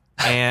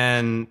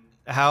 And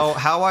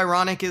how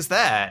ironic is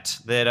that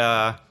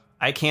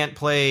I can't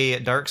play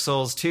Dark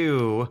Souls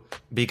 2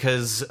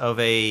 because of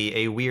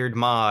a weird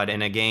mod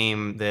in a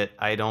game that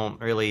I don't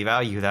really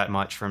value that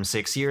much from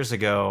 6 years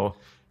ago,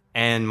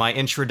 and my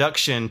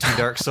introduction to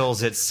Dark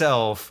Souls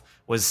itself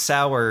was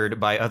soured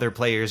by other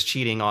players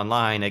cheating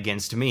online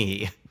against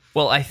me.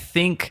 Well, I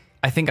think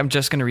I'm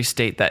just going to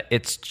restate that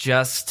it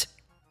just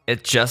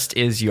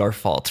is your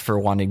fault for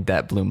wanting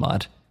that blue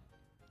mod.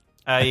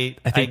 I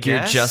think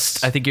you're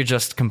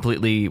just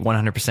completely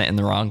 100% in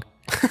the wrong.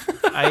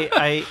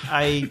 I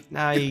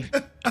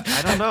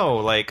don't know,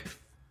 like,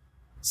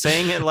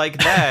 saying it like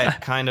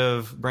that kind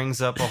of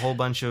brings up a whole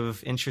bunch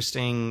of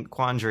interesting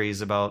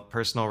quandaries about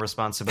personal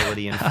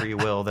responsibility and free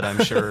will that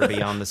I'm sure are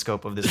beyond the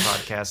scope of this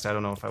podcast. I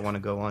don't know if I want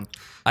to go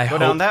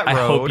down that road.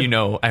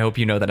 I hope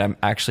you know that I'm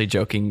actually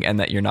joking and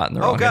that you're not in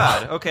the wrong. Oh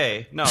God,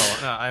 okay. No,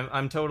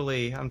 I'm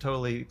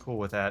totally cool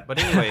with that. But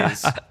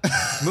anyways,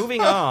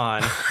 moving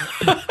on.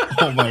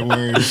 Oh my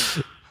word.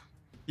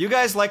 You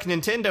guys like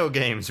Nintendo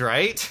games,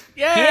 right?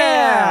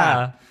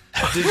 Yeah.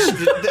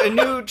 A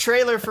new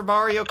trailer for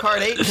Mario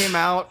Kart 8 came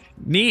out.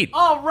 Neat.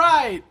 All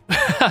right.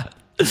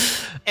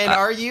 And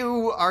are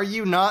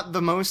you not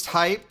the most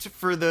hyped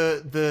for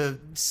the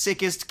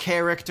sickest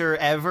character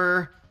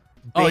ever?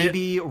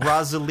 Baby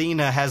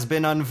Rosalina has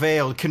been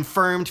unveiled,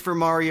 confirmed for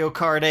Mario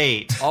Kart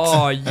 8.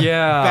 Oh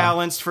yeah.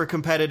 Balanced for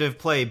competitive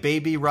play.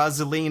 Baby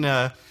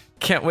Rosalina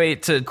can't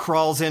wait to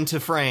crawls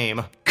into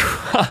frame.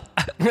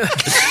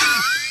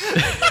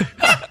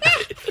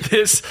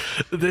 This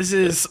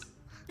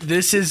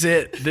is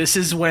it. This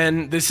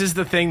is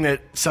the thing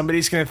that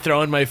somebody's going to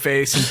throw in my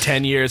face in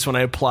 10 years when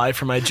I apply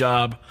for my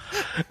job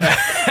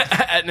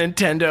at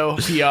Nintendo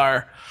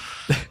PR.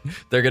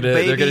 They're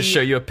gonna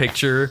show you a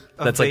picture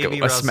that's like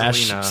a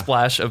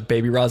splash of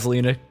Baby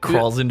Rosalina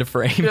crawls into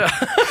frame. Yeah.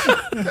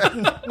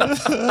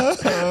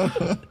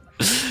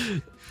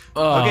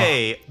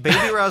 Okay, Baby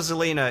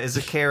Rosalina is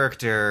a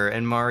character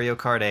in Mario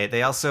Kart 8.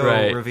 They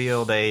also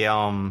revealed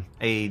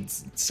a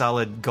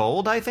solid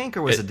gold, I think,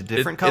 or was it a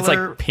different color? It's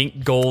like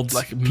pink gold,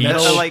 like peach.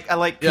 I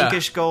like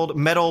pinkish gold,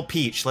 metal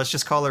peach. Let's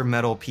just call her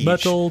Metal Peach.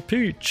 Metal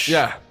Peach.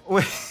 Yeah.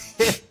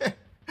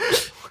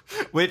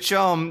 Which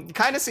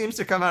kind of seems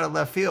to come out of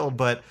left field,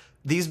 but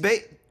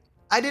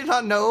I did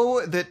not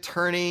know that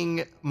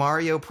turning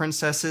Mario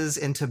princesses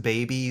into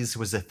babies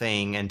was a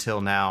thing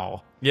until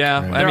now.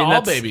 Yeah, right. I mean,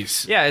 all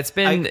babies. Yeah, it's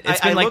been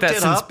like that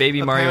since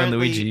Baby Mario and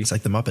Luigi. It's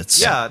like the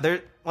Muppets. Yeah,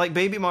 they're like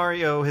Baby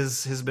Mario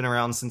has been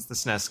around since the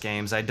SNES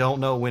games. I don't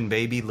know when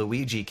Baby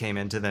Luigi came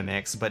into the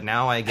mix, but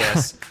now I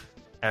guess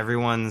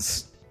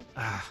everyone's.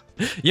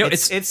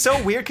 It's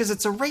so weird because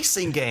it's a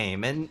racing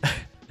game and.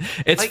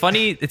 It's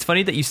funny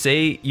that you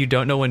say you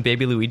don't know when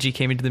Baby Luigi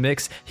came into the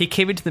mix. He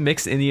came into the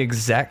mix in the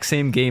exact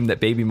same game that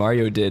Baby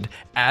Mario did,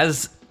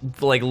 as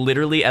like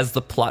literally as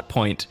the plot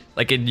point.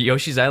 Like in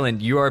Yoshi's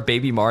Island, you are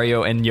Baby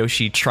Mario and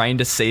Yoshi trying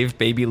to save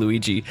Baby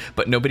Luigi,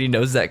 but nobody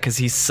knows that because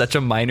he's such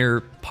a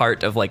minor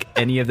part of like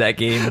any of that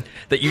game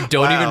that you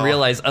don't even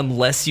realize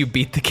unless you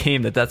beat the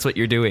game that's what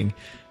you're doing.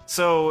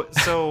 So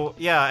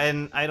yeah,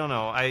 and I don't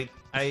know.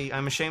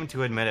 I'm ashamed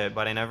to admit it,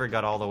 but I never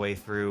got all the way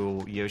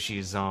through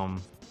Yoshi's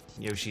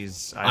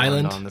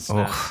Island on the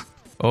SNES.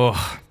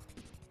 Oh.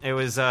 It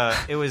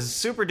was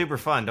super duper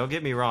fun. Don't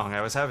get me wrong.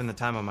 I was having the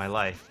time of my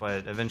life,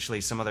 but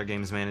eventually some other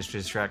games managed to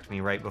distract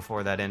me right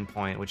before that end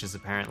point, which is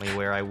apparently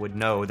where I would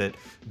know that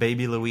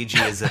Baby Luigi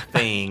is a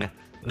thing.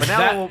 But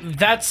now,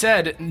 that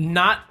said,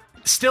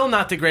 still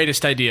not the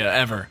greatest idea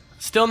ever.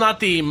 Still not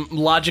the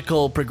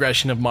logical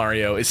progression of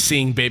Mario is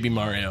seeing Baby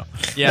Mario.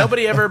 Yeah.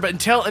 Nobody ever, but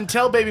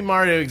until Baby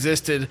Mario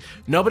existed,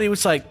 nobody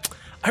was like,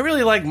 I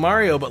really like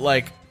Mario, but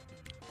like,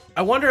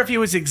 I wonder if he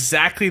was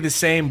exactly the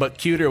same but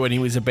cuter when he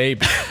was a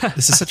baby.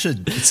 This is such a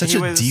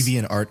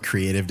deviant art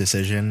creative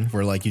decision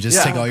where like you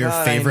just take all your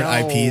favorite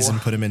IPs and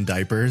put them in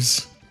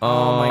diapers.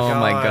 Oh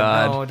my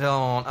god. No,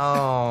 don't.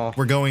 Oh.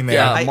 We're going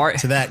there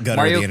to that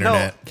gutter of the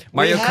internet. No,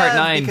 Mario Kart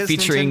 9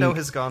 featuring Nintendo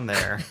has gone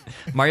there.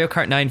 Mario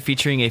Kart 9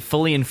 featuring a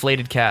fully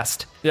inflated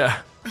cast.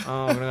 Yeah.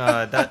 Oh my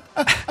god. That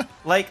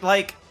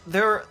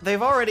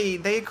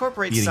they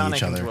incorporate Eating Sonic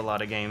each other. into a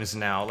lot of games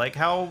now. Like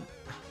how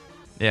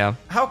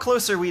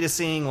close are we to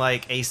seeing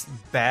like a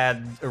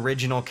bad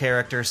original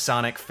character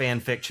Sonic fan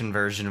fiction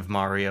version of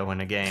Mario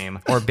in a game?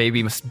 Or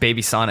baby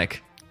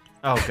Sonic.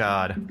 Oh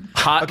god.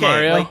 Hot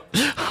Mario.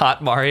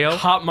 Hot Mario.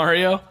 Hot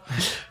Mario.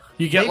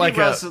 You get like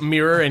a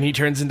mirror and he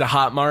turns into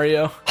Hot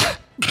Mario.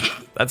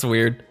 That's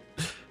weird.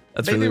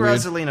 That's Baby really weird.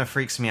 Rosalina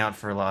freaks me out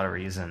for a lot of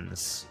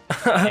reasons.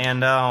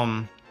 And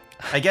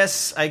I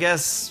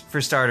guess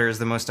for starters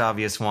the most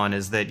obvious one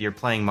is that you're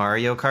playing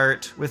Mario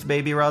Kart with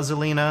Baby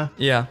Rosalina.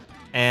 Yeah.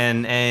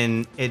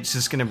 And it's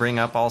just going to bring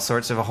up all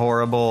sorts of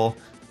horrible,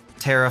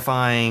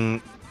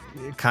 terrifying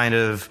kind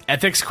of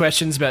ethics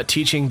questions about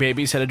teaching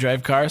babies how to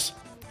drive cars,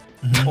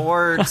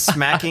 or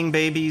smacking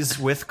babies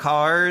with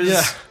cars.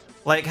 Yeah.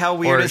 Like, how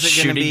weird Or is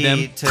it going to shooting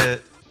be them.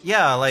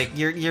 like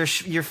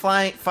you're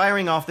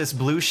firing off this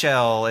blue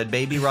shell at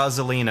baby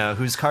Rosalina,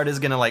 whose cart is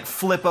going to like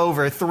flip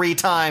over 3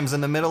 times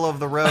in the middle of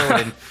the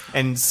road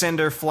and send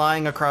her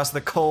flying across the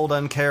cold,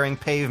 uncaring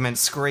pavement,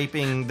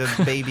 scraping the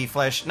baby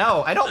flesh.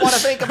 No, I don't want to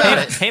think about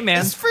it. Hey,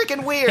 man. It's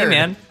freaking weird. Hey,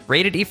 man.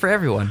 Rated E for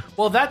everyone.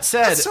 Well, that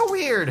said, That's so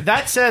weird.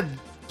 That said,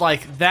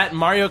 like that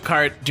Mario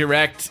Kart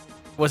Direct,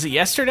 was it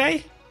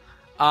yesterday?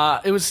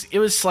 It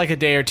was like a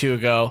day or two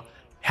ago.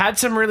 Had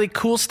some really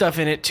cool stuff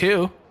in it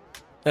too.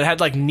 That had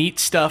like neat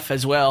stuff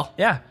as well.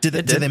 Yeah. Did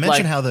they mention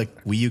Like- how the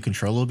Wii U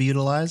controller will be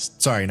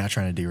utilized? Sorry, not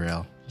trying to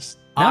derail.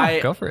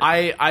 Go for it.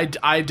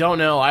 I don't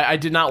know. I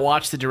did not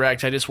watch the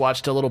Direct. I just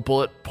watched a little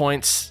bullet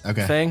points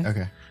thing.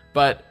 Okay.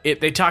 But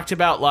they talked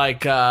about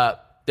like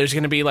there's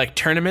going to be like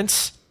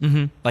tournaments,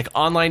 like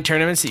online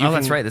tournaments that you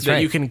that's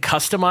right. you can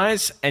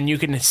customize and you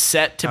can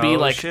set to be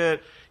like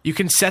shit. you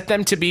can set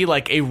them to be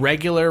like a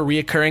regular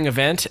reoccurring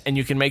event, and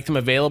you can make them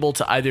available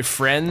to either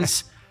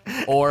friends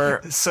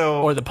or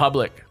the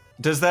public.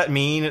 Does that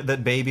mean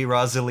that baby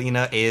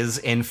Rosalina is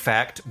in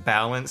fact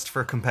balanced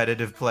for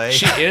competitive play?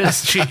 She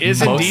is Most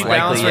indeed balanced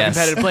likely, for yes.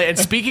 competitive play. And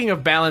speaking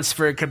of balance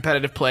for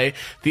competitive play,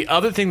 the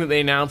other thing that they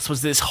announced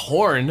was this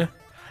horn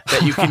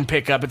that you can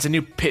pick up.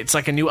 It's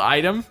like a new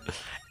item,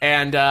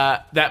 and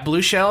that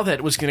blue shell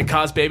that was going to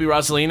cause baby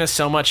Rosalina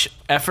so much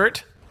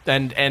effort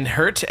and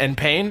hurt and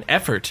pain.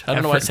 Effort. I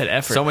don't know why I said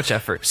effort. So much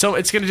effort. So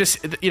it's going to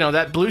just,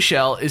 that blue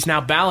shell is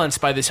now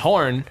balanced by this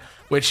horn,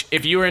 which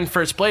if you were in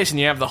first place and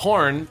you have the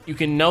horn, you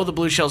can know the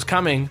blue shell's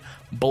coming,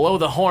 blow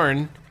the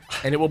horn,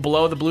 and it will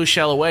blow the blue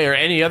shell away or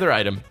any other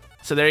item.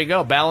 So there you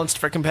go, balanced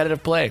for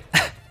competitive play.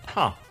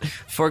 Huh.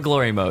 For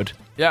glory mode.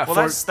 Yeah, Well,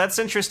 that's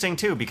interesting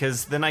too,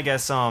 because then I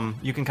guess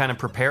you can kind of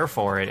prepare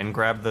for it and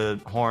grab the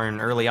horn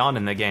early on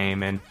in the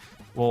game, and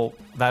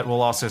that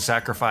will also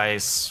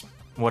sacrifice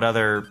what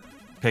other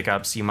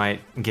pickups you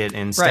might get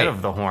instead Right.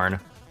 of the horn.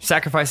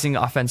 Sacrificing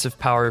offensive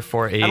power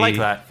for I like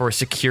that. for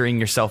securing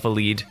yourself a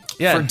lead.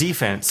 yeah. For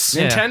defense.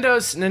 Yeah.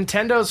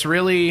 Nintendo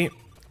really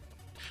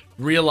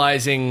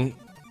realizing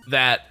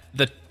that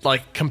the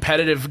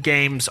competitive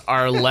games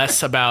are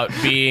less about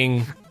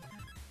being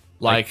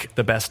like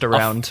the best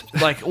around.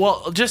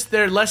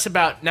 they're less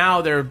about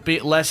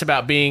less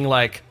about being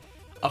like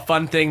a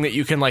fun thing that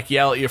you can like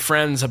yell at your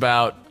friends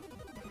about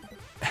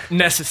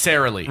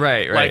necessarily.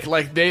 Right.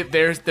 Like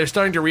they're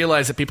starting to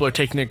realize that people are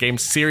taking their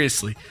games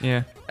seriously.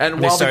 Yeah. And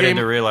They while the started game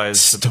to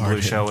realize that the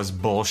blue shell was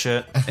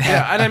bullshit.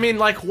 yeah, and I mean,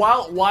 like,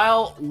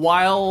 while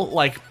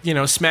like,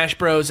 Smash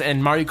Bros.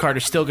 And Mario Kart are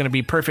still going to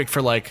be perfect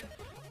for, like,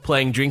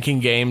 playing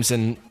drinking games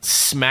and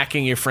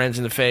smacking your friends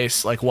in the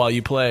face, like, while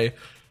you play,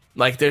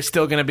 like, there's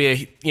still going to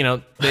be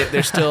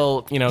they're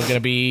still, going to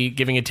be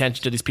giving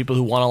attention to these people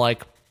who want to,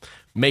 like,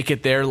 make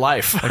it their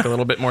life. Like a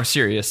little bit more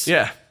serious.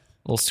 Yeah. A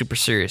little super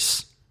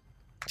serious.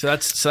 So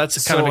that's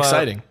kind of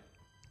exciting.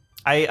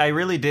 I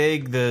really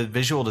dig the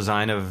visual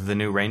design of the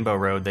new Rainbow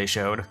Road they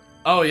showed.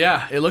 Oh,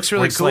 yeah. It looks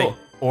really Where it's cool. like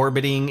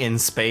orbiting in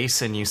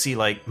space and you see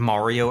like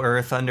Mario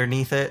Earth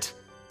underneath it.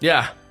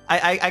 Yeah.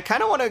 I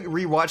kind of want to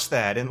rewatch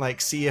that and like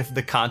see if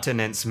the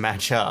continents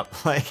match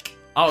up. Like,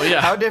 Oh,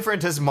 yeah. how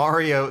different does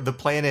the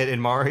planet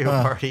in Mario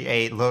Party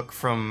 8 look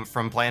from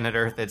planet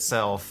Earth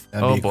itself?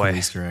 That'd be Oh, a boy. cool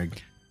Easter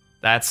egg.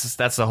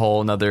 That's a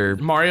whole nother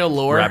Mario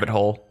lore. rabbit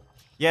hole.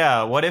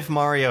 Yeah, what if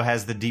Mario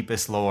has the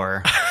deepest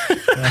lore?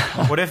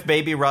 What if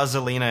baby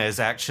Rosalina is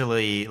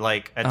actually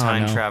like a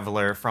time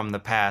traveler from the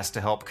past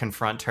to help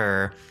confront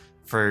her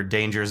for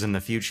dangers in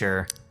the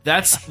future?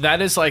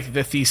 That is like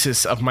the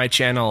thesis of my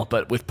channel,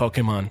 but with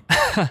Pokemon.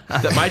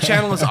 That my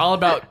channel is all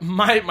about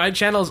my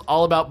channel is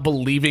all about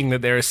believing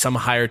that there is some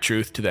higher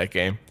truth to that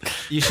game.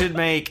 You should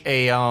make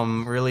a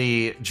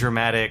really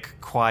dramatic,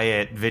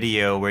 quiet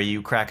video where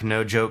you crack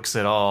no jokes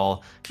at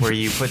all, where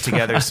you put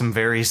together some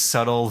very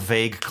subtle,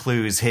 vague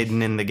clues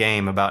hidden in the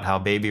game about how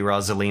baby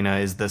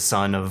Rosalina is the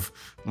son of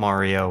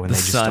Mario and they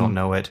just don't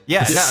know it.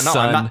 Yeah, no,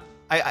 I'm not.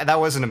 That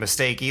wasn't a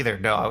mistake either.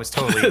 No, I was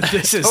totally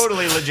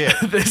totally legit.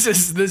 This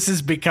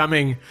is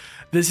becoming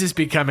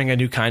a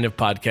new kind of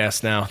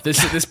podcast now. This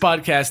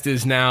podcast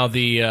is now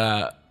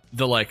the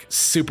like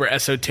super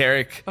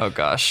esoteric, Oh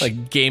gosh.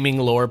 like gaming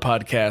lore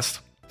podcast.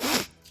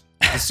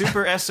 The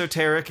Super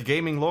Esoteric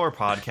Gaming Lore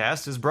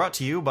Podcast is brought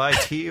to you by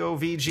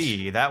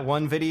TOVG,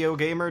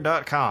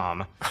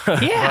 thatonevideogamer.com.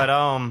 Yeah.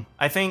 But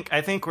I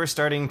think we're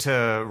starting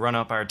to run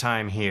up our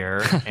time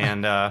here,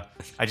 and I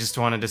just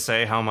wanted to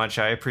say how much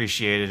I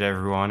appreciated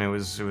everyone. It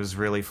was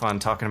really fun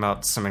talking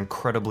about some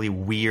incredibly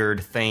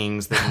weird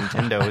things that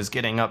Nintendo is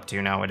getting up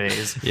to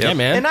nowadays. Yeah,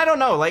 man. And I don't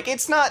know, like,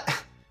 it's not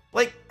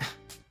like,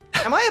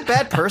 am I a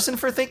bad person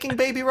for thinking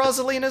Baby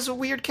Rosalina's a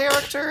weird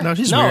character? No,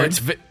 she's No,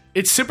 weird.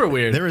 it's super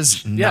weird. There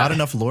is not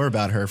enough lore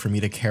about her for me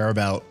to care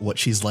about what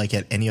she's like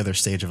at any other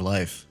stage of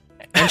life.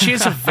 And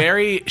she's a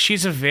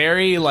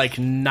very like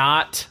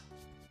not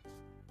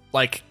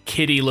like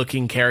kitty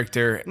looking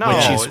character. No,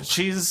 when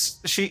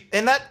she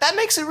and that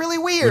makes it really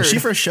weird. When she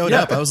first showed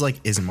up, I was like,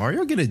 is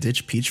Mario gonna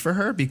ditch Peach for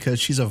her? Because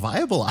she's a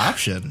viable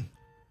option.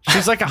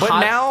 she's like a But hot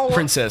now-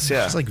 princess.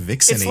 Yeah, She's like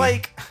Vixen-y. It's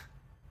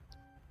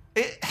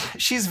like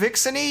she's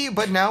Vixen-y,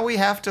 but now we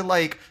have to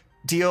like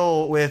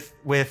deal with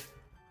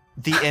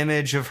the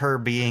image of her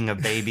being a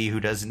baby who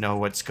doesn't know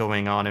what's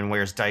going on and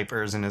wears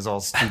diapers and is all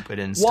stupid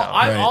and well, stuff.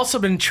 I've also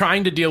been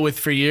trying to deal with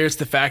for years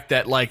the fact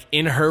that like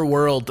in her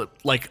world,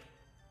 like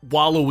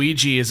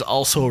Waluigi is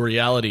also a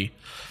reality.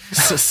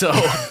 So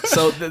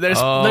there's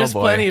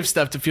boy. plenty of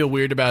stuff to feel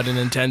weird about in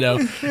Nintendo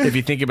if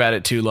you think about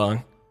it too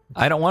long.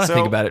 I don't want to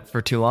think about it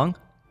for too long.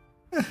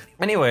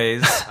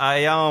 Anyways,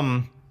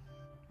 I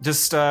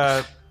just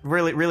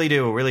really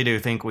do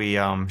think we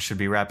should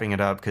be wrapping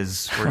it up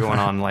because we're going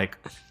on like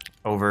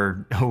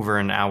over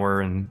an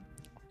hour and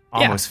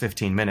almost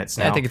 15 minutes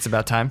now. I think it's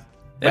about time.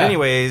 But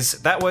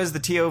anyways, that was the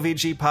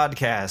TOVG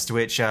podcast,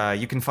 which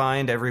you can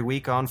find every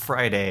week on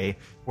Friday.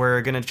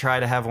 We're going to try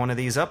to have one of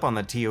these up on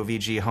the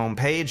TOVG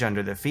homepage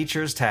under the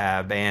features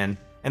tab. And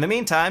in the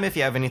meantime, if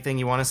you have anything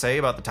you want to say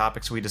about the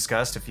topics we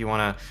discussed, if you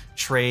want to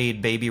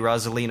trade Baby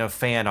Rosalina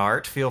fan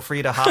art, feel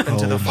free to hop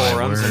into the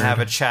forums and have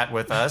a chat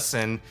with us.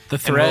 And the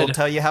thread. And we'll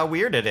tell you how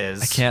weird it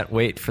is. I can't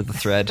wait for the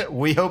thread.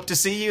 We hope to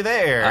see you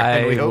there. I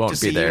and we hope won't to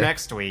see be there. you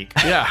next week.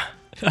 Yeah.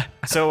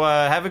 So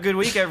have a good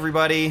week,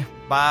 everybody.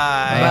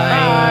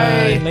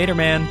 Bye. Bye. Later,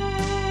 man.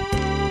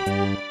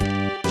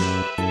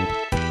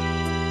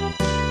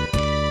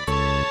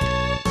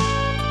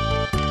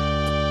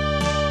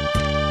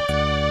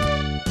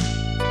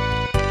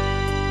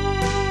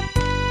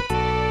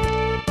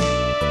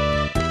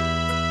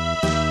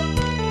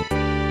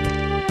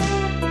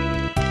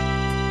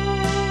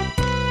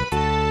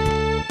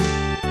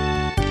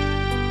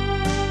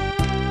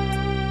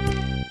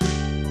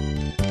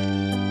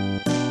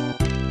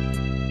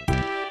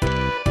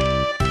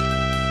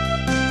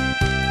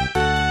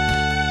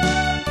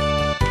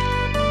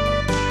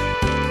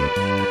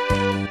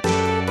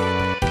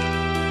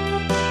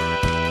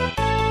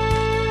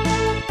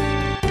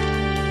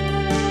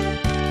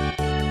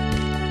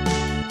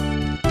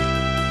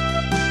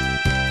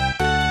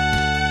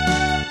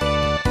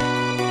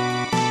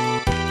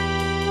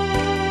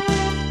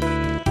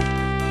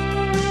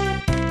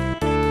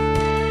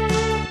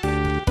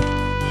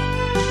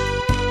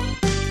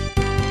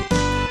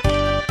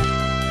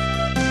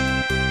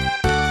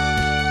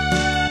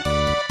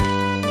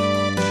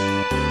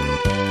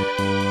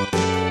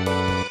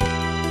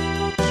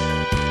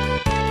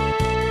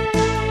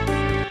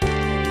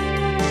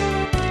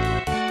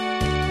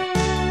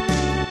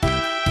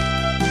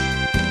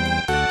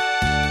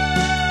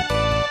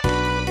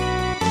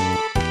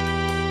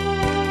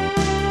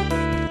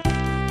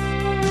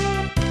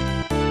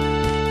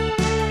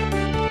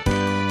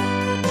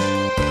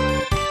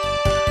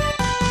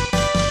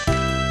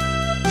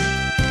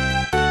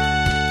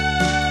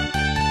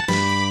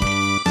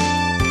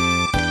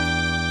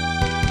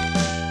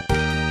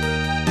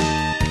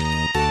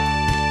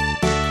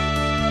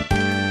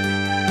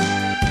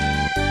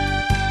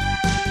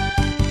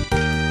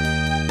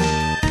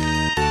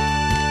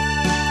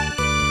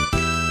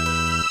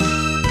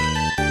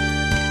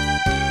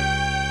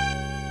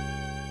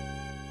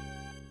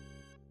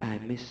 I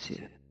miss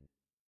you.